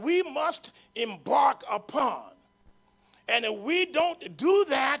that we must embark upon. And if we don't do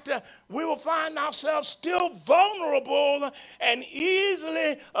that, we will find ourselves still vulnerable and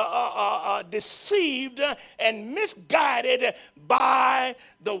easily deceived and misguided by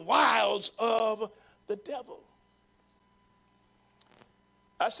the wiles of the devil.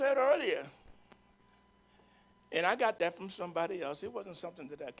 I said earlier, and I got that from somebody else. It wasn't something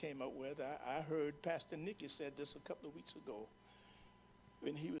that I came up with. I heard Pastor Nicky said this a couple of weeks ago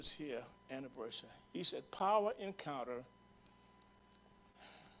when he was here, anniversary. He said, power encounter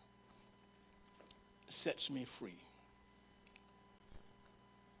sets me free.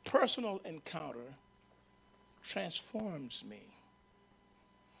 Personal encounter transforms me.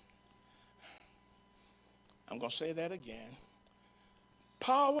 I'm going to say that again.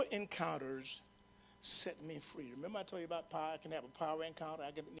 Power encounters set me free. Remember I told you about power? I can have a power encounter.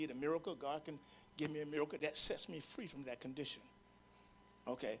 I can need a miracle. God can give me a miracle. That sets me free from that condition.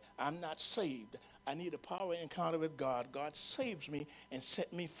 Okay, I'm not saved. I need a power encounter with God. God saves me and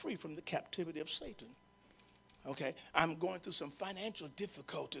set me free from the captivity of Satan. Okay, I'm going through some financial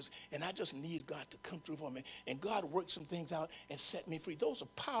difficulties, and I just need God to come through for me. And God worked some things out and set me free. Those are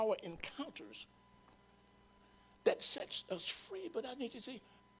power encounters that sets us free. But I need you to see,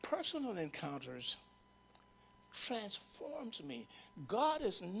 personal encounters transforms me. God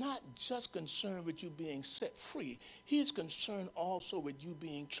is not just concerned with you being set free. He is concerned also with you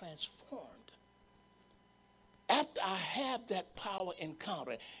being transformed. After I have that power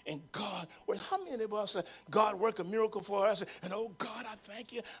encounter and God, well, how many of us, God work a miracle for us and, oh, God, I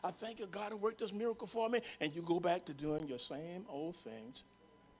thank you, God worked this miracle for me, and you go back to doing your same old things.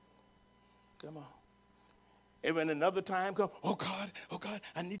 Come on. And when another time comes, oh, God,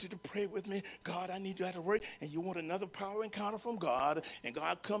 I need you to pray with me. God, I need you to work. And you want another power encounter from God. And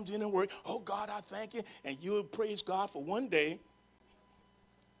God comes in and works. Oh, God, I thank you. And you praise God for one day.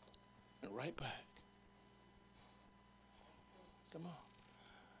 And right back. Come on.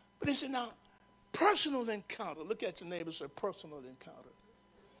 But he said, now, personal encounter. Look at your neighbor and say, personal encounter.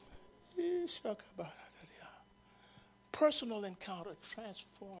 Personal encounter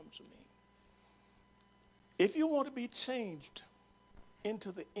transforms me. If you want to be changed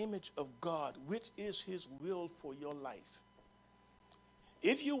into the image of God, which is his will for your life,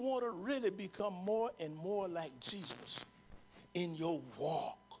 if you want to really become more and more like Jesus in your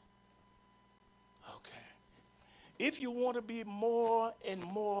walk, okay, if you want to be more and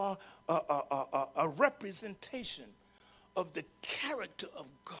more a representation of the character of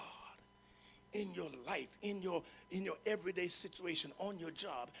God in your life, in your everyday situation, on your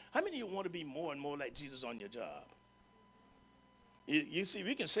job. How many of you want to be more and more like Jesus on your job? You see,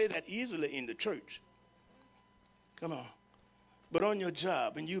 we can say that easily in the church. Come on. But on your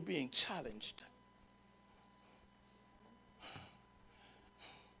job, and you being challenged,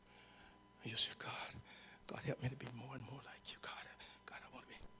 you say, God, help me to be more and more like you. God, I want to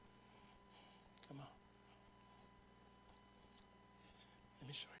be. Come on. Let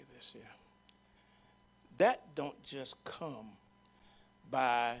me show you this here. That don't just come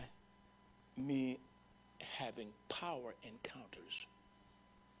by me having power encounters.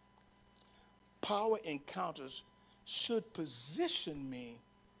 Power encounters should position me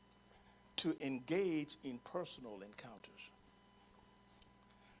to engage in personal encounters.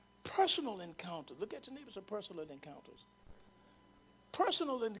 Personal encounters. Look at your neighbors of personal encounters.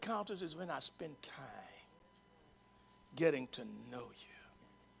 Personal encounters is when I spend time getting to know you.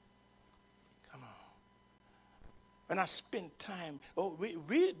 And I spend time,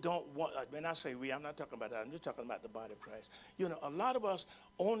 we don't want, when I say we, I'm not talking about that, I'm just talking about the body of Christ. You know, a lot of us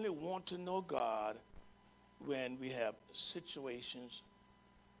only want to know God when we have situations,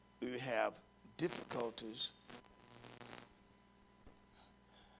 we have difficulties.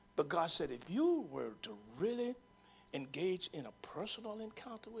 But God said, if you were to really engage in a personal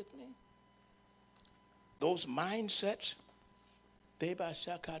encounter with me, those mindsets,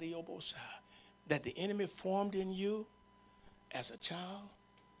 that the enemy formed in you as a child,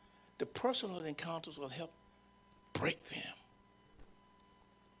 The personal encounters will help break them.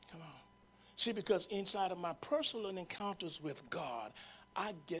 Come on. See, because inside of my personal encounters with God,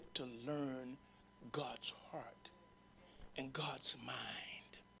 I get to learn God's heart and God's mind.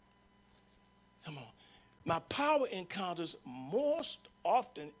 Come on. My power encounters most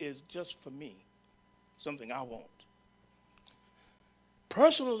often is just for me, something I want.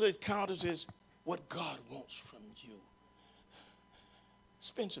 Personal encounters is what God wants from you.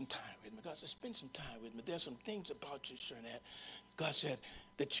 Spend some time with me. God said, spend some time with me. There's some things about you, Shernette, God said,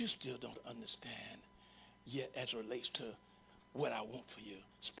 that you still don't understand yet as it relates to what I want for you.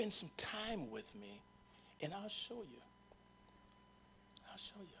 Spend some time with me, and I'll show you. I'll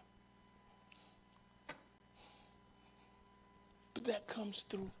show you. But that comes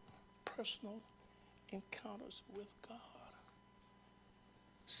through personal encounters with God.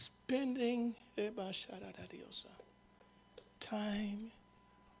 Spending time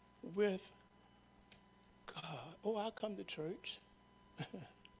with God. Oh, I come to church.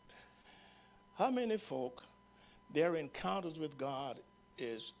 How many folk, their encounters with God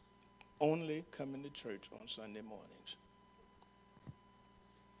is only coming to church on Sunday mornings?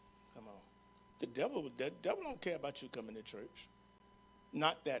 Come on. The devil don't care about you coming to church.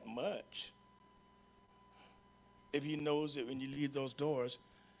 Not that much. If he knows that when you leave those doors,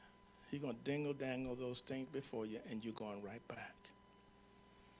 he's going to dingle-dangle those things before you, and you're going right back.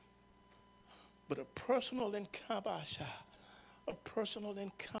 But a personal encounters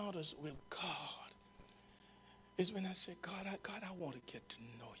with God is when I say, God, I want to get to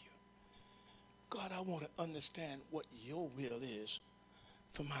know you. God, I want to understand what your will is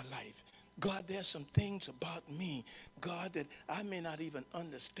for my life. God, there's some things about me, God, that I may not even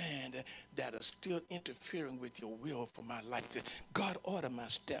understand that are still interfering with your will for my life. God, order my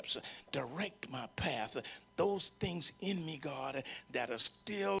steps, direct my path. Those things in me, God, that are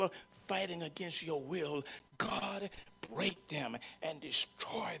still fighting against your will, God, break them and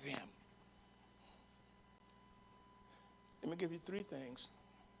destroy them. Let me give you three things,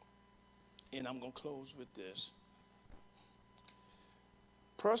 and I'm going to close with this.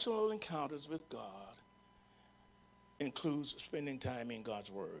 Personal encounters with God includes spending time in God's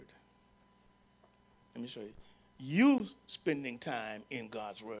Word. Let me show you. You spending time in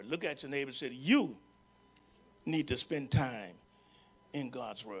God's Word. Look at your neighbor and say, you need to spend time in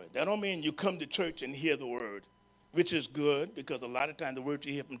God's Word. That don't mean you come to church and hear the Word, which is good, because a lot of times the word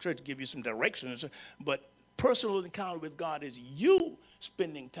you hear from church give you some directions. But personal encounter with God is you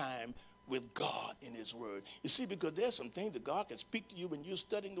spending time with God in his word. You see, because there's some things that God can speak to you when you're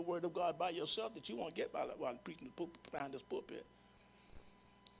studying the word of God by yourself that you won't get while preaching behind this pulpit.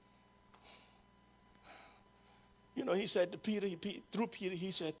 You know, he said to Peter, through Peter,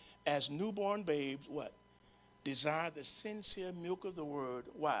 he said, as newborn babes, what? Desire the sincere milk of the word.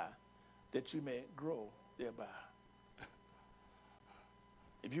 Why? That you may grow thereby.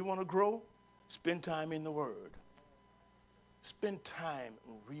 If you want to grow, spend time in the word. Spend time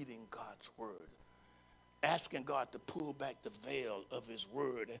reading God's word, asking God to pull back the veil of his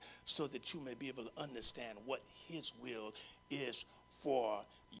word so that you may be able to understand what his will is for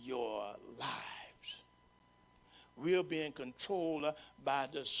your lives. We're being controlled by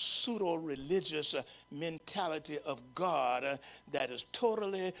the pseudo-religious mentality of God that is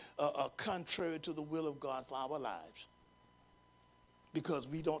totally contrary to the will of God for our lives, because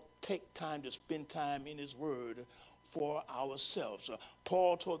we don't take time to spend time in his word for ourselves.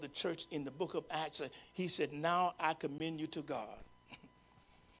 Paul told the church in the book of Acts, he said, now I commend you to God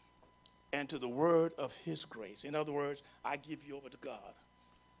and to the word of his grace. In other words, I give you over to God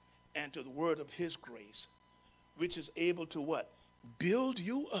and to the word of his grace, which is able to what? Build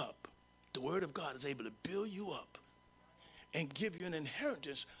you up. The word of God is able to build you up and give you an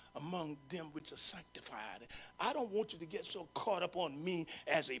inheritance among them which are sanctified. I don't want you to get so caught up on me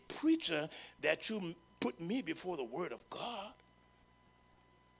as a preacher that you put me before the word of God.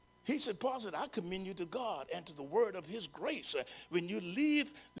 He said, Paul said, I commend you to God and to the word of his grace. When you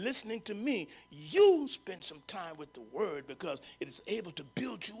leave listening to me, you spend some time with the word because it is able to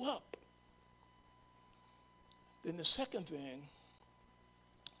build you up. Then the second thing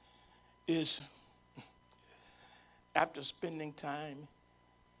is, after spending time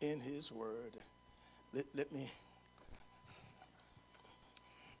in his word, let me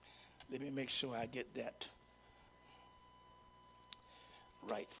make sure I get that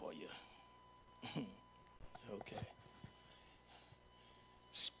right for you. Okay.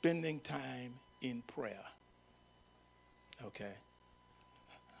 Spending time in prayer. Okay.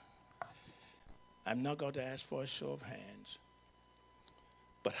 I'm not going to ask for a show of hands,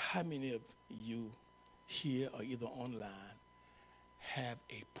 but how many of you here or either online have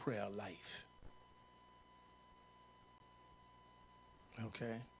a prayer life.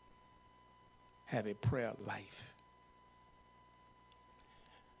 Okay? Have a prayer life.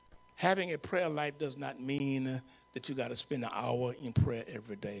 Having a prayer life does not mean that you got to spend an hour in prayer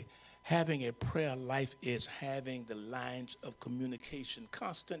every day. Having a prayer life is having the lines of communication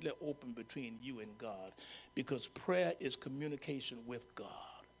constantly open between you and God, because prayer is communication with God.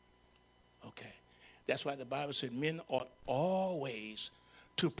 Okay? That's why the Bible said men ought always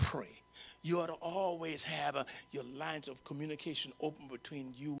to pray. You ought to always have your lines of communication open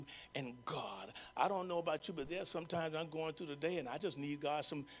between you and God. I don't know about you, but there's sometimes I'm going through the day and I just need God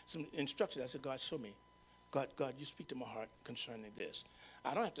some instructions. I said, God, show me. God, you speak to my heart concerning this.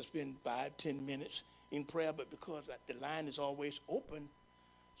 I don't have to spend 5-10 minutes in prayer, but because the line is always open,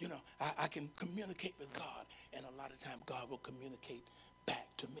 you know, I can communicate with God. And a lot of times God will communicate back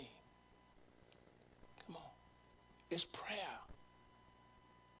to me. Come on. It's prayer.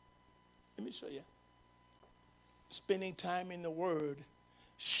 Let me show you. Spending time in the Word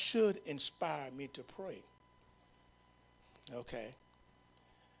should inspire me to pray. Okay?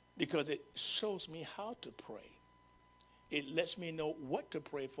 Because it shows me how to pray. It lets me know what to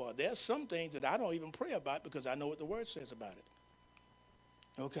pray for. There's some things that I don't even pray about because I know what the Word says about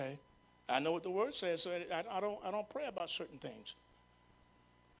it. Okay? I know what the Word says, so I don't pray about certain things.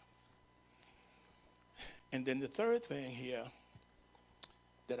 And then the third thing here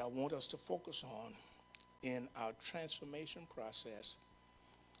that I want us to focus on in our transformation process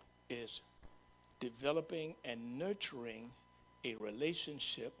is developing and nurturing a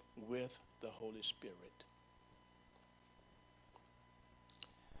relationship with the Holy Spirit.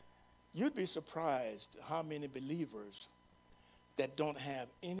 You'd be surprised how many believers that don't have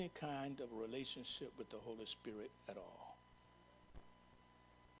any kind of relationship with the Holy Spirit at all.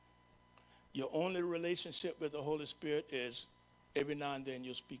 Your only relationship with the Holy Spirit is every now and then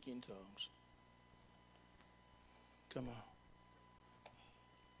you'll speak in tongues. Come on.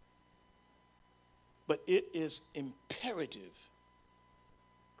 But it is imperative.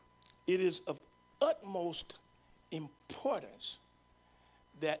 It is of utmost importance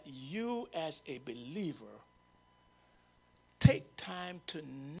that you as a believer take time to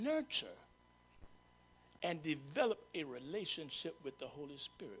nurture and develop a relationship with the Holy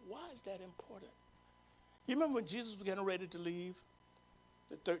Spirit. Why is that important? You remember when Jesus was getting ready to leave?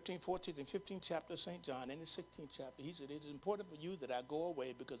 The 13th, 14th, and 15th chapter of St. John, and the 16th chapter, he said, it is important for you that I go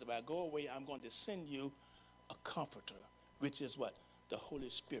away, because if I go away, I'm going to send you a comforter, which is what? The Holy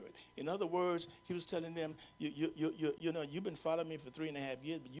Spirit. In other words, he was telling them, you know, you've been following me for 3.5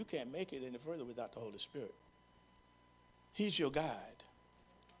 years, but you can't make it any further without the Holy Spirit. He's your guide.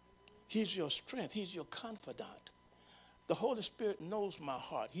 He's your strength. He's your confidant. The Holy Spirit knows my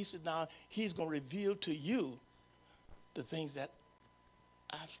heart. He said now he's going to reveal to you the things that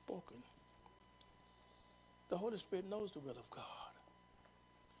I've spoken. The Holy Spirit knows the will of God.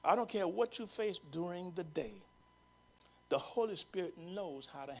 I don't care what you face during the day. The Holy Spirit knows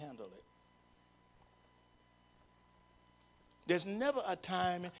how to handle it. There's never a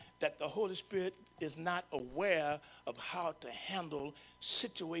time that the Holy Spirit is not aware of how to handle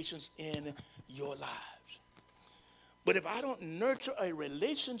situations in your lives. But if I don't nurture a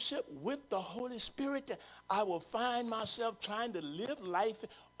relationship with the Holy Spirit, I will find myself trying to live life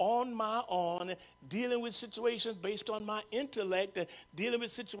on my own, dealing with situations based on my intellect, dealing with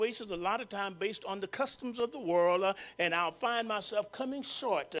situations a lot of times based on the customs of the world, and I'll find myself coming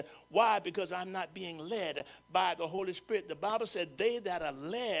short. Why? Because I'm not being led by the Holy Spirit. The Bible said, they that are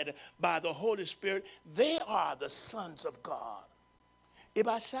led by the Holy Spirit, they are the sons of God. If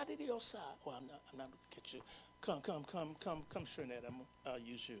I shout it your side, oh, I'm not going to get you. Come, Shernette, I'll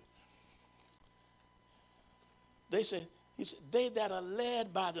use you. He said, they that are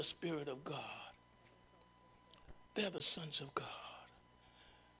led by the Spirit of God, they're the sons of God.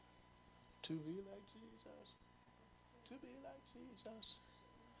 To be like Jesus, to be like Jesus.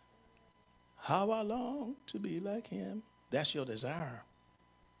 How I long to be like him. That's your desire.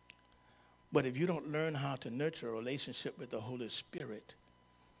 But if you don't learn how to nurture a relationship with the Holy Spirit,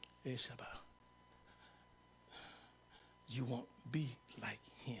 you won't be like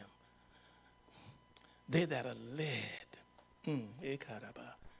him. They that are led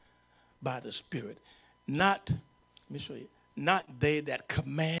by the Spirit, not, let me show you, not they that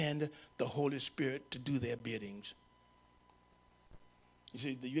command the Holy Spirit to do their biddings. You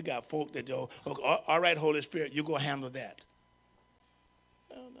see, you got folk that go, okay, all right, Holy Spirit, you go handle that.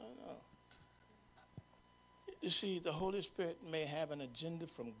 No. You see, the Holy Spirit may have an agenda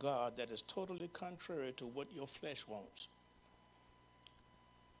from God that is totally contrary to what your flesh wants.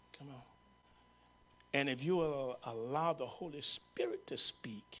 Come on. And if you will allow the Holy Spirit to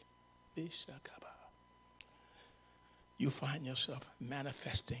speak, you find yourself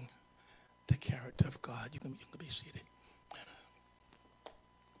manifesting the character of God. You can be seated.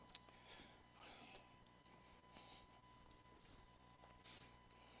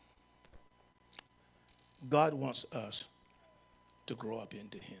 God wants us to grow up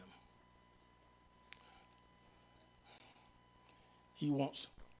into him. He wants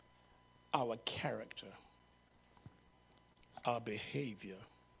our character, our behavior,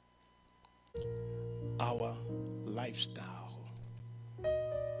 our lifestyle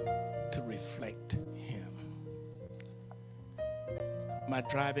to reflect him. My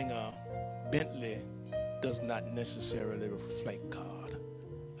driving a Bentley does not necessarily reflect God.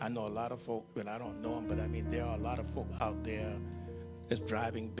 I know a lot of folk, but I don't know them, but I mean, there are a lot of folk out there that's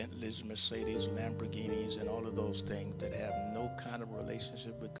driving Bentleys, Mercedes, Lamborghinis, and all of those things that have no kind of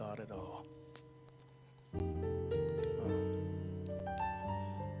relationship with God at all.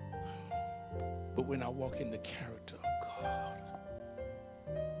 But when I walk in the character of God,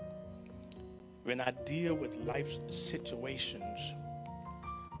 when I deal with life's situations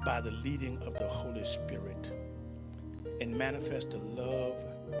by the leading of the Holy Spirit and manifest the love,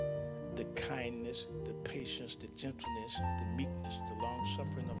 the kindness, the patience, the gentleness, the meekness, the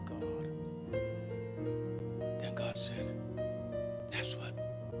long-suffering of God, then God said, that's what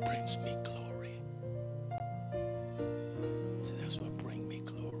brings me glory. So that's what brings me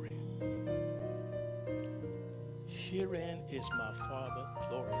glory. Herein is my Father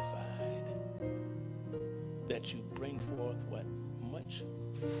glorified, that you bring forth what? Much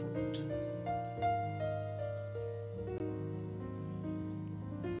fruit.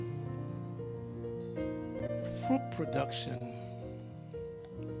 Fruit production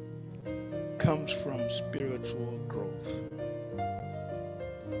comes from spiritual growth.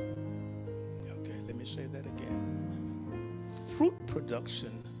 Okay, let me say that again. Fruit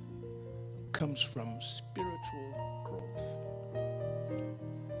production comes from spiritual growth.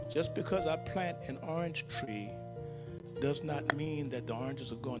 Just because I plant an orange tree does not mean that the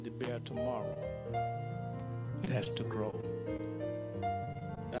oranges are going to bear tomorrow. It has to grow.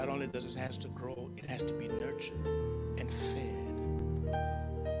 Not only does it have to grow, it has to be nurtured and fed.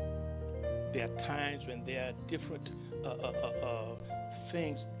 There are times when there are different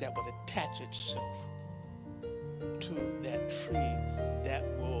things that will attach itself to that tree that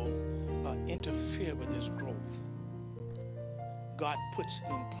will interfere with its growth. God puts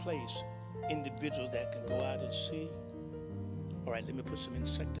in place individuals that can go out and see, all right, let me put some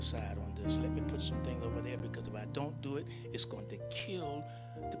insecticide on this. Let me put some things over there, because if I don't do it, it's going to kill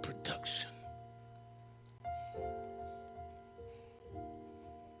the production.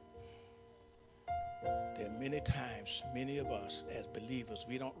 There are many times, many of us as believers,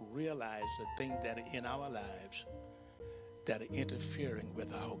 we don't realize the things that are in our lives that are interfering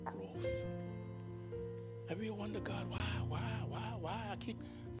with our growth. Have you wondered, God, why I keep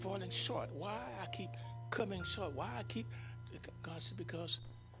falling short? Why I keep coming short? Why I keep... God said, because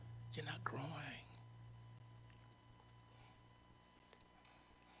you're not growing.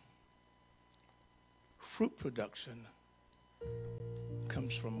 Fruit production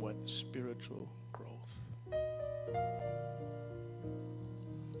comes from what? Spiritual growth.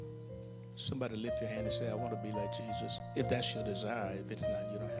 Somebody lift your hand and say, I want to be like Jesus. If that's your desire. If it's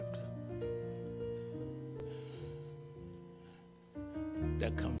not, you don't have to.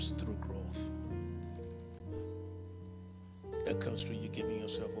 That comes through growth. That comes through you giving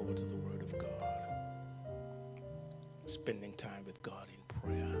yourself over to the Word of God. Spending time with God in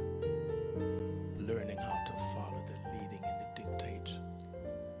prayer. Learning how to follow the leading and the dictates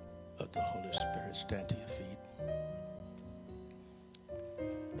of the Holy Spirit. Stand to your feet.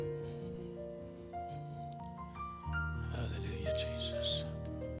 Hallelujah, Jesus.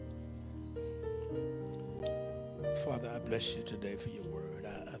 Father, I bless you today for your word.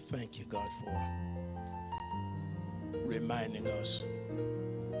 I thank you, God, for reminding us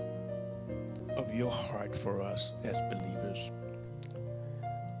of your heart for us as believers.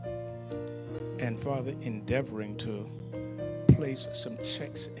 And Father, endeavoring to place some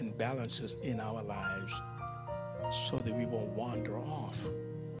checks and balances in our lives so that we won't wander off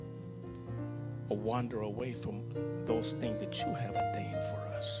or wander away from those things that you have ordained for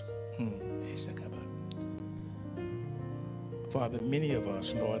us. Father, many of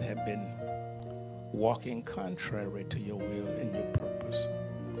us, Lord, have been walking contrary to your will and your purpose.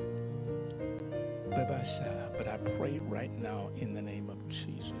 But I pray right now in the name of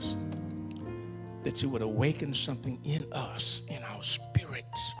Jesus that you would awaken something in us, in our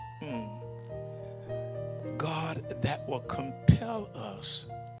spirits, God, that will compel us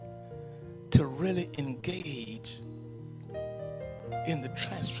to to really engage in the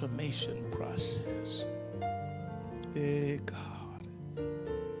transformation process. Hey, God.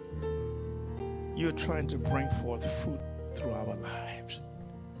 You're trying to bring forth fruit through our lives.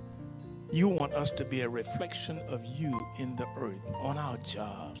 You want us to be a reflection of you in the earth, on our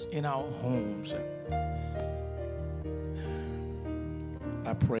jobs, in our homes.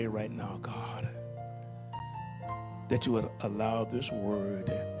 I pray right now, God, that you would allow this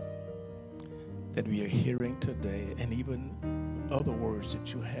word that we are hearing today, and even other words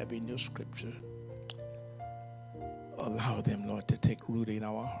that you have in your scripture, allow them, Lord, to take root in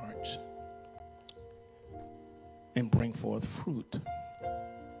our hearts and bring forth fruit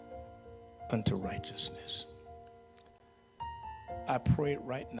unto righteousness. I pray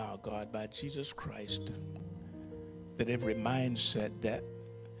right now, God, by Jesus Christ, that every mindset that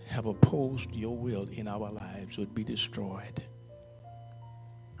have opposed your will in our lives would be destroyed.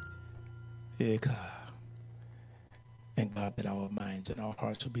 And God, that our minds and our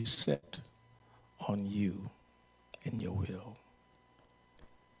hearts will be set on you and your will.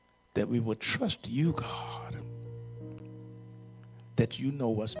 That we will trust you, God, that you know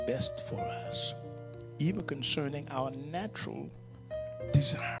what's best for us, even concerning our natural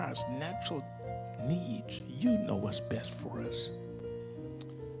desires, natural needs. You know what's best for us.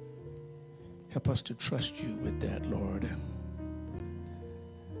 Help us to trust you with that, Lord.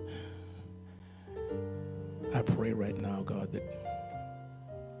 I pray right now, God, that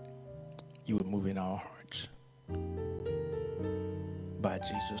you would move in our hearts by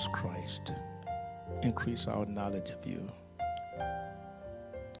Jesus Christ. Increase our knowledge of you.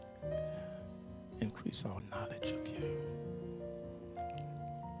 Increase our knowledge of you.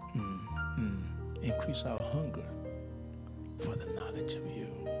 Increase our hunger for the knowledge of you.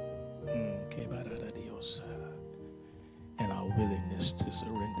 And our willingness to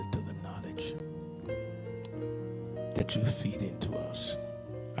surrender to the knowledge that you feed into us.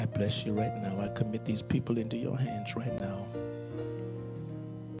 I bless you right now. I commit these people into your hands right now.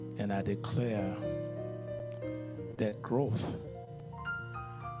 And I declare that growth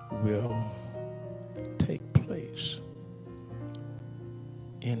will take place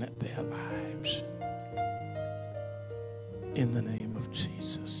in their lives. In the name of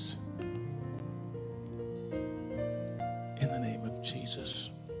Jesus. In the name of Jesus.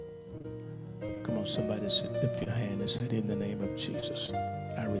 Come on, somebody lift your hand and say, in the name of Jesus,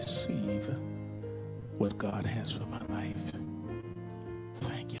 I receive what God has for my life.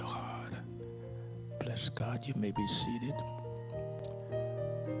 Thank you, God. Bless God. You may be seated.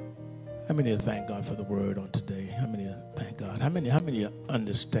 How many thank God for the word on today? How many thank God? How many are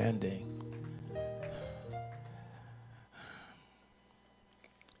understanding?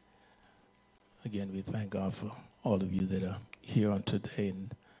 Again, we thank God for all of you that are here on today.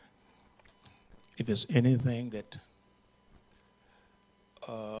 And if there's anything that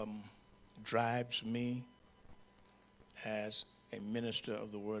drives me as a minister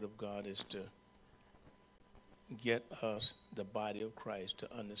of the Word of God is to get us, the body of Christ,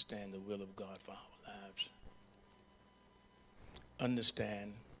 to understand the will of God for our lives.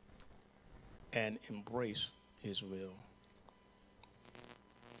 Understand and embrace His will.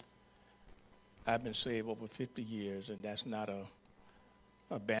 I've been saved over 50 years, and that's not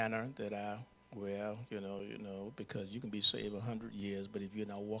a banner that I wear, you know, because you can be saved 100 years, but if you're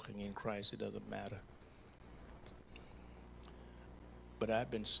not walking in Christ, it doesn't matter. But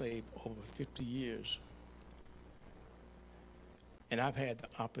I've been saved over 50 years. And I've had the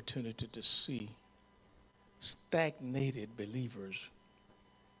opportunity to see stagnated believers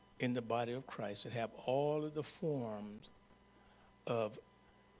in the body of Christ that have all of the forms of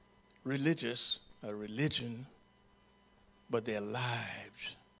religion, but their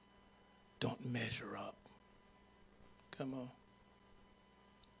lives don't measure up. Come on.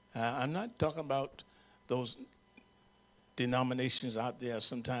 I'm not talking about those denominations out there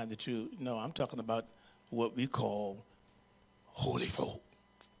sometimes that I'm talking about what we call holy folk.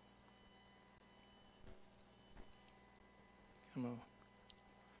 Come on.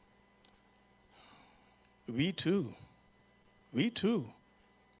 We too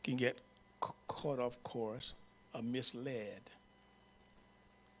can get caught off course or misled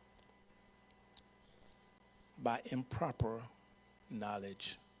by improper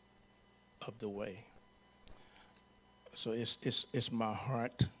knowledge of the way. So it's my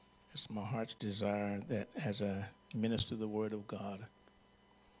heart's desire that as I minister the Word of God,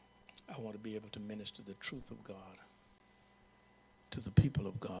 I want to be able to minister the truth of God to the people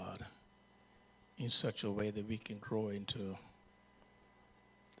of God in such a way that we can grow into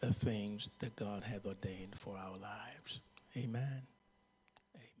the things that God hath ordained for our lives. Amen.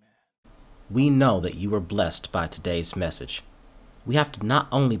 Amen. We know that you were blessed by today's message. We have to not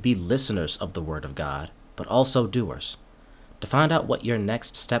only be listeners of the Word of God, but also doers. To find out what your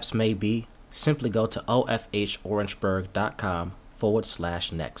next steps may be, simply go to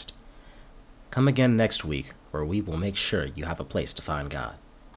ofhorangeburg.com/next. Come again next week, where we will make sure you have a place to find God.